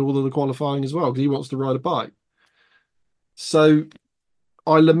practicing and all of the qualifying as well because he wants to ride a bike. So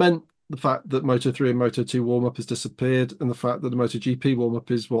I lament the fact that Moto3 and Moto2 warm up has disappeared, and the fact that the MotoGP warm up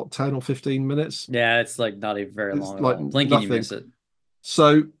is what 10 or 15 minutes. Yeah, it's like not even very It's long at like all. Blink and you nothing. miss it.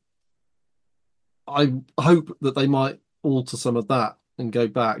 So I hope that they might alter some of that and go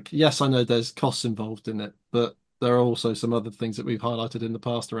back. Yes, I know there's costs involved in it, but there are also some other things that we've highlighted in the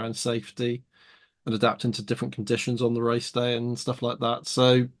past around safety and adapting to different conditions on the race day and stuff like that.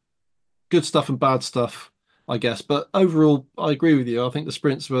 So good stuff and bad stuff, I guess. But overall, I agree with you. I think the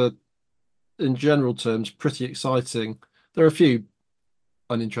sprints were, in general terms, pretty exciting. There are a few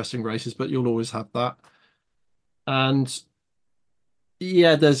uninteresting races, but you'll always have that. And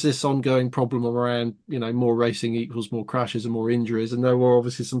yeah, there's this ongoing problem around, more racing equals more crashes and more injuries. And there were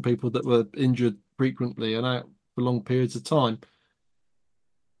obviously some people that were injured frequently and out for long periods of time.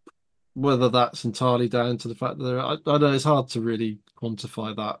 Whether that's entirely down to the fact that I know it's hard to really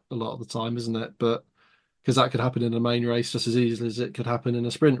quantify that a lot of the time, isn't it? But because that could happen in a main race just as easily as it could happen in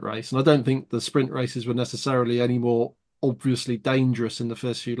a sprint race. And I don't think the sprint races were necessarily any more obviously dangerous in the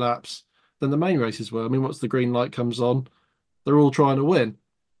first few laps than the main races were. I mean, once the green light comes on, they're all trying to win.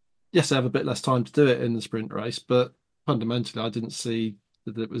 Yes, they have a bit less time to do it in the sprint race, but fundamentally, I didn't see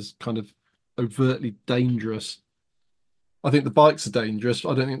that it was kind of overtly dangerous. I think the bikes are dangerous.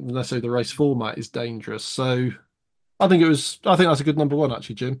 I don't think necessarily the race format is dangerous. So I think that's a good number one,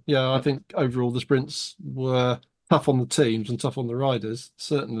 actually, Jim. Yeah, I Yep. think overall the sprints were tough on the teams and tough on the riders,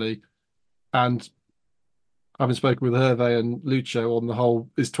 certainly. And having spoken with Hervé and Lucio on the whole,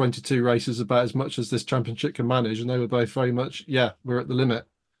 is 22 races about as much as this championship can manage? And they were both very much, yeah, we're at the limit.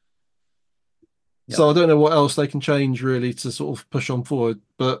 Yep. So I don't know what else they can change really to sort of push on forward,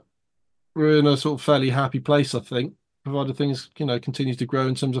 but we're in a sort of fairly happy place, I think, provided things, continue to grow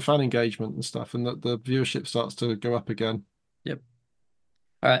in terms of fan engagement and stuff, and that the viewership starts to go up again. Yep.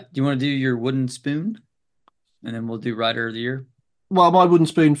 All right. Do you want to do your wooden spoon? And then we'll do Rider of the Year. Well, my wooden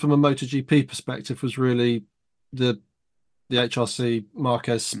spoon from a MotoGP perspective was really the HRC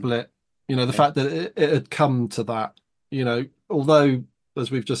Marquez Hmm. split. The Okay. fact that it had come to that, although as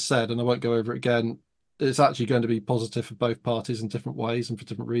we've just said, and I won't go over it again, it's actually going to be positive for both parties in different ways and for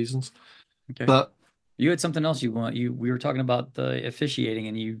different reasons. Okay. But You had something else you want. We were talking about the officiating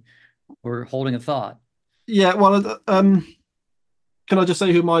and you were holding a thought. yeah, well, can I just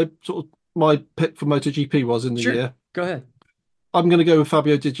say who my pick for MotoGP was in the Sure. year? Go ahead. I'm going to go with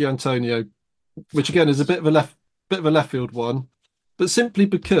Fabio Di Giannantonio, which again is a bit of a left field one, but simply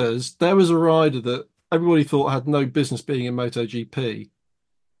because there was a rider that everybody thought had no business being in MotoGP,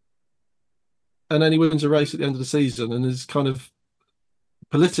 and then he wins a race at the end of the season and is kind of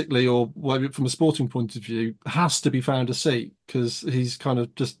politically or from a sporting point of view has to be found a seat because he's kind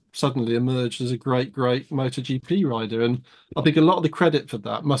of just suddenly emerged as a great MotoGP rider, and I think a lot of the credit for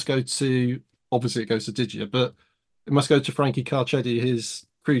that must go to obviously it goes to Digia, but it must go to Frankie Carcetti, his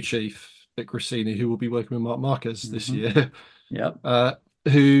crew chief at Gresini, who will be working with Mark Marquez this Hmm. year, Yep. uh,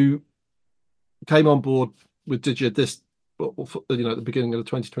 who came on board with Digia at the beginning of the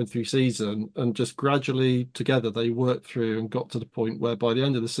 2023 season, and just gradually together they worked through and got to the point where by the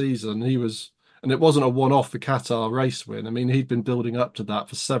end of the season he was, and it wasn't a one-off the Qatar race win. I mean, he'd been building up to that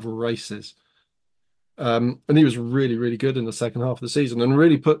for several races, and he was really good in the second half of the season, and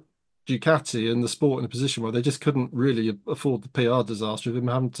really put Ducati and the sport in a position where they just couldn't really afford the PR disaster of him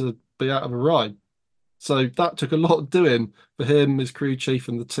having to be out of a ride. So that took a lot of doing for him, his crew chief,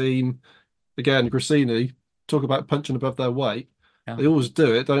 and the team. Again, Grassini, talk about punching above their weight. Yeah. They always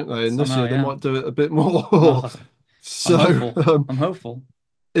do it, don't they? And this Somehow, year they yeah. might do it a bit more. Well, I'm So hopeful. I'm hopeful.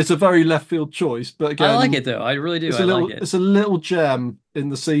 it's a very left field choice, but I like it again, though. I really do. I like it. it's a little gem in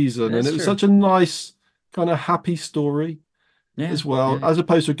the season, and That's it was true. such a nice kind of happy story Yeah. as well, Yeah. as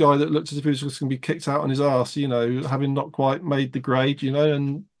opposed to a guy that looks as if he was just going to be kicked out on his ass, having not quite made the grade,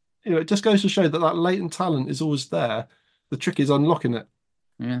 and it just goes to show that that latent talent is always there. The trick is unlocking it.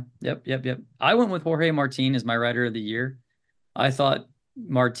 Yeah. Yep. Yep. Yep. I went with Jorge Martin as my Rider of the Year. I thought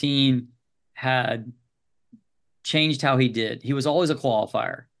Martin had changed how he did. He was always a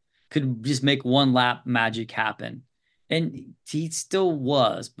qualifier, could just make one lap magic happen. And he still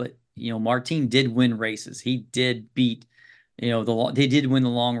was, but Martin did win races. He did beat, they did win the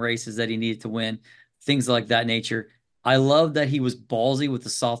long races that he needed to win, things like that nature. I love that he was ballsy with the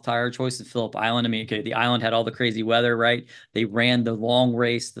soft tire choice at Phillip Island. I mean, okay, the island had all the crazy weather, right? They ran the long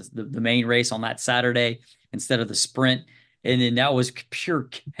race, the main race on that Saturday instead of the sprint. And then that was pure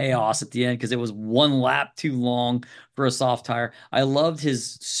chaos at the end because it was one lap too long for a soft tire. I loved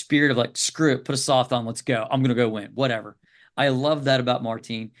his spirit of like, screw it, put a soft on, let's go. I'm gonna go win, whatever. I love that about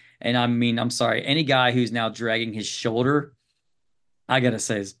Martin. And I mean, I'm sorry, any guy who's now dragging his shoulder, I gotta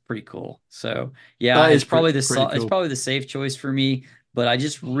say, is pretty cool. So yeah, That it's is probably pretty it's cool. probably the safe choice for me. But I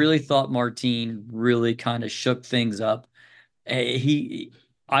just really thought Martin really kind of shook things up. He,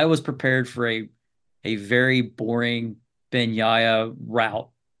 I was prepared for a very boring Benyaya route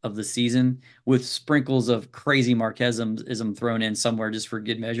of the season with sprinkles of crazy Marquezism thrown in somewhere just for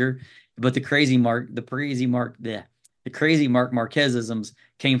good measure. But the crazy Mark Marquezisms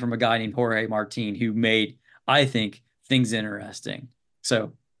came from a guy named Jorge Martin who made, I think, things interesting.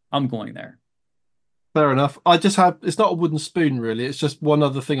 So I'm going there. Fair enough. I just have, it's not a wooden spoon really. It's just one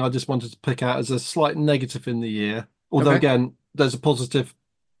other thing I just wanted to pick out as a slight negative in the year. Although Okay. again, there's a positive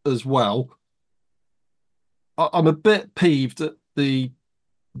as well. I'm a bit peeved at the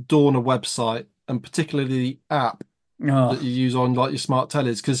Dorna website and particularly the app that Oh, you use on like your smart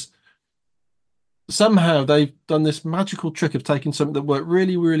tellies because somehow they've done this magical trick of taking something that worked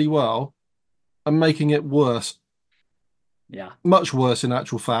really, really well and making it worse, yeah. much worse in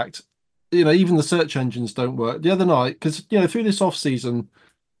actual fact. Even the search engines don't work. The other night, because through this off season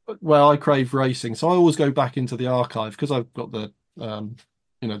where I crave racing, so I always go back into the archive because I've got the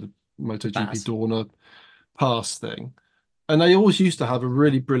MotoGP Pass. Dorna pass thing. And they always used to have a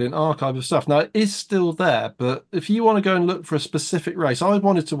really brilliant archive of stuff. Now it is still there, but if you want to go and look for a specific race, I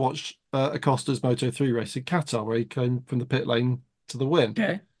wanted to watch Acosta's Moto 3 race in Qatar, where he came from the pit lane to the win.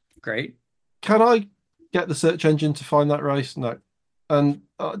 Okay. Great. Can I get the search engine to find that race? No. And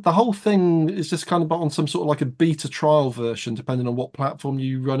the whole thing is just kind of on some sort of like a beta trial version, depending on what platform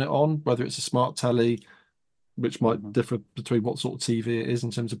you run it on, whether it's a smart telly, which might Mhm. differ between what sort of TV it is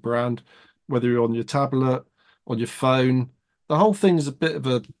in terms of brand, whether you're on your tablet, on your phone. The whole thing is a bit of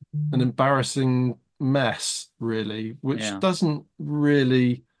an embarrassing mess, really, which Yeah. doesn't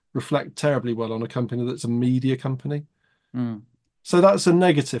really reflect terribly well on a company that's a media company. Mm. So that's a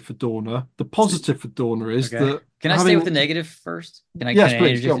negative for Dorna. The So, positive for Dorna is okay. that Can I stay with the having, negative first? Can yes, I please,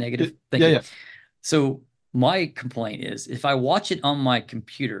 introduce go the on. negative? Thank Yeah, you. yeah, So my complaint is if I watch it on my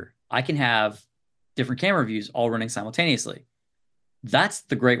computer, I can have different camera views all running simultaneously. That's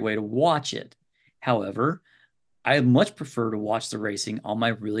the great way to watch it. However, I much prefer to watch the racing on my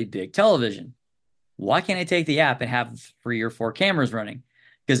really big television. Why can't I take the app and have 3 or 4 cameras running?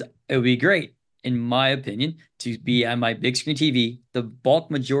 Because it would be great, in my opinion, to be on my big screen TV. The bulk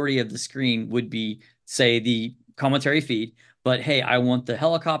majority of the screen would be, say, the commentary feed. But hey, I want the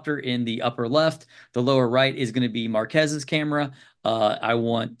helicopter in the upper left. The lower right is going to be Marquez's camera. I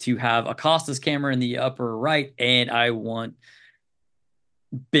want to have Acosta's camera in the upper right, and I want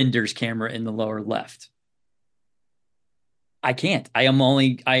Binder's camera in the lower left. I can't. I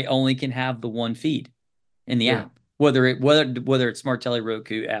only can have the one feed in the yeah, app, whether it's Smart Telly,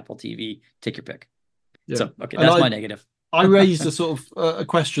 Roku, Apple TV, take your pick. yeah. So okay, And that's I my negative. I raised a sort of a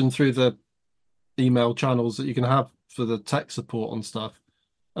question through the email channels that you can have for the tech support and stuff.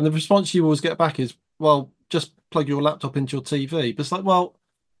 And the response you always get back is, well, just plug your laptop into your TV. But it's like, well,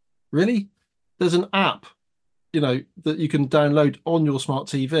 really? There's an app, that you can download on your smart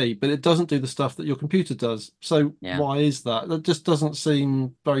TV, but it doesn't do the stuff that your computer does. So Yeah. why is that? That just doesn't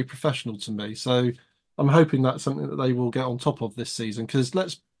seem very professional to me. So I'm hoping that's something that they will get on top of this season. Because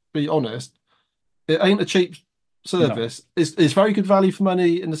let's be honest, it ain't a cheap No. service. It's very good value for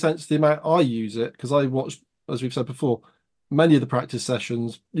money in the sense of the amount I use it because I watch, as we've said before, many of the practice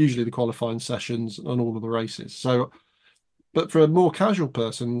sessions, usually the qualifying sessions, and all of the races. So, but for a more casual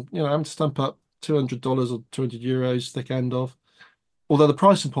person, having to stamp up $200 or €200 thick end of, although the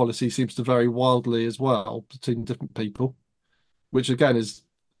pricing policy seems to vary wildly as well between different people, which again is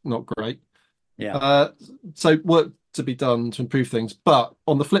not great. Yeah. Uh, so work to be done to improve things. But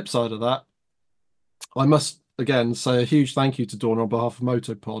on the flip side of that, I must again say a huge thank you to Dawn on behalf of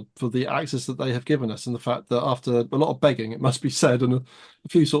Motopod for the access that they have given us and the fact that after a lot of begging, it must be said, and a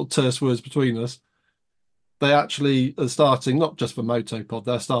few sort of terse words between us, they actually are starting, not just for Motopod,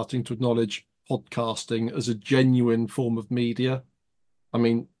 they're starting to acknowledge podcasting as a genuine form of media. I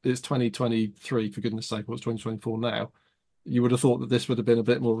mean, it's 2023, for goodness sake, what's 2024 now? You would have thought that this would have been a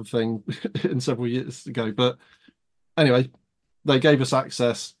bit more of a thing in several years ago. But anyway, they gave us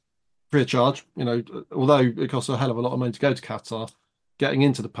access free of charge. Although it costs a hell of a lot of money to go to Qatar, getting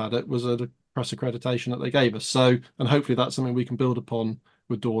into the paddock was a press accreditation that they gave us. So, and hopefully that's something we can build upon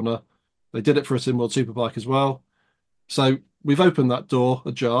with Dorna. They did it for us in World Superbike as well. So we've opened that door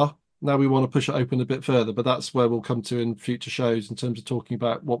ajar. Now we want to push it open a bit further, but that's where we'll come to in future shows in terms of talking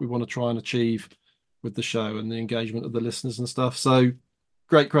about what we want to try and achieve with the show and the engagement of the listeners and stuff. So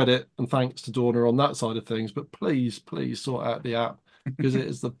great credit and thanks to Dorna on that side of things. But please sort out the app because it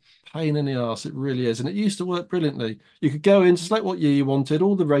is the pain in the arse. It really is. And it used to work brilliantly. You could go in, select what year you wanted.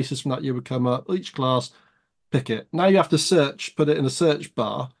 All the races from that year would come up, each class, pick it. Now you have to search, put it in a search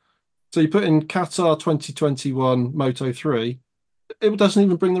bar. So you put in Qatar 2021 Moto 3, it doesn't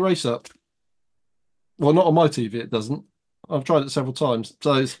even bring the race up. Well, not on my TV, it doesn't. I've tried it several times.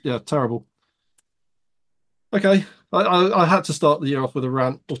 So it's, yeah, terrible. Okay. I had to start the year off with a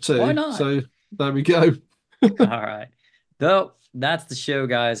rant or two. Why not? So there we go. All right. Though that's the show,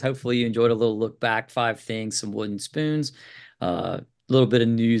 guys. Hopefully you enjoyed a little look back, 5 things, some wooden spoons, a little bit of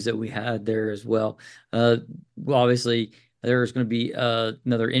news that we had there as well. Well, obviously there's going to be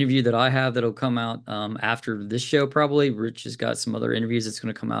another interview that I have that'll come out after this show, probably. Rich has got some other interviews that's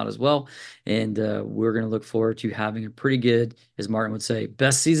going to come out as well. And we're going to look forward to having a pretty good, as Martin would say,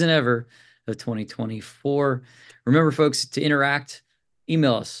 best season ever of 2024. Remember, folks, to interact,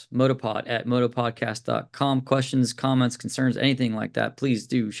 email us, motopod@motopodcast.com. Questions, comments, concerns, anything like that, please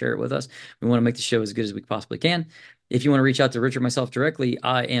do share it with us. We want to make the show as good as we possibly can. If you want to reach out to Richard myself directly,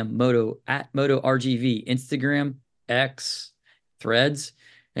 I am Moto at MotoRGV, Instagram, X, Threads,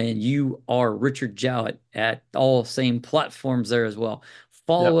 and you are Richard Jowett at all same platforms there as well.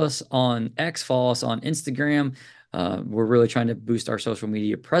 Follow us on X, follow us on Instagram. We're really trying to boost our social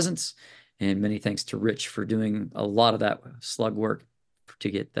media presence. And many thanks to Rich for doing a lot of that slug work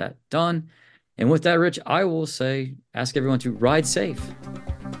to get that done. And with that, Rich, I will say, ask everyone to ride safe.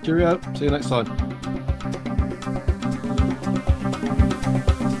 Cheerio. See you next time.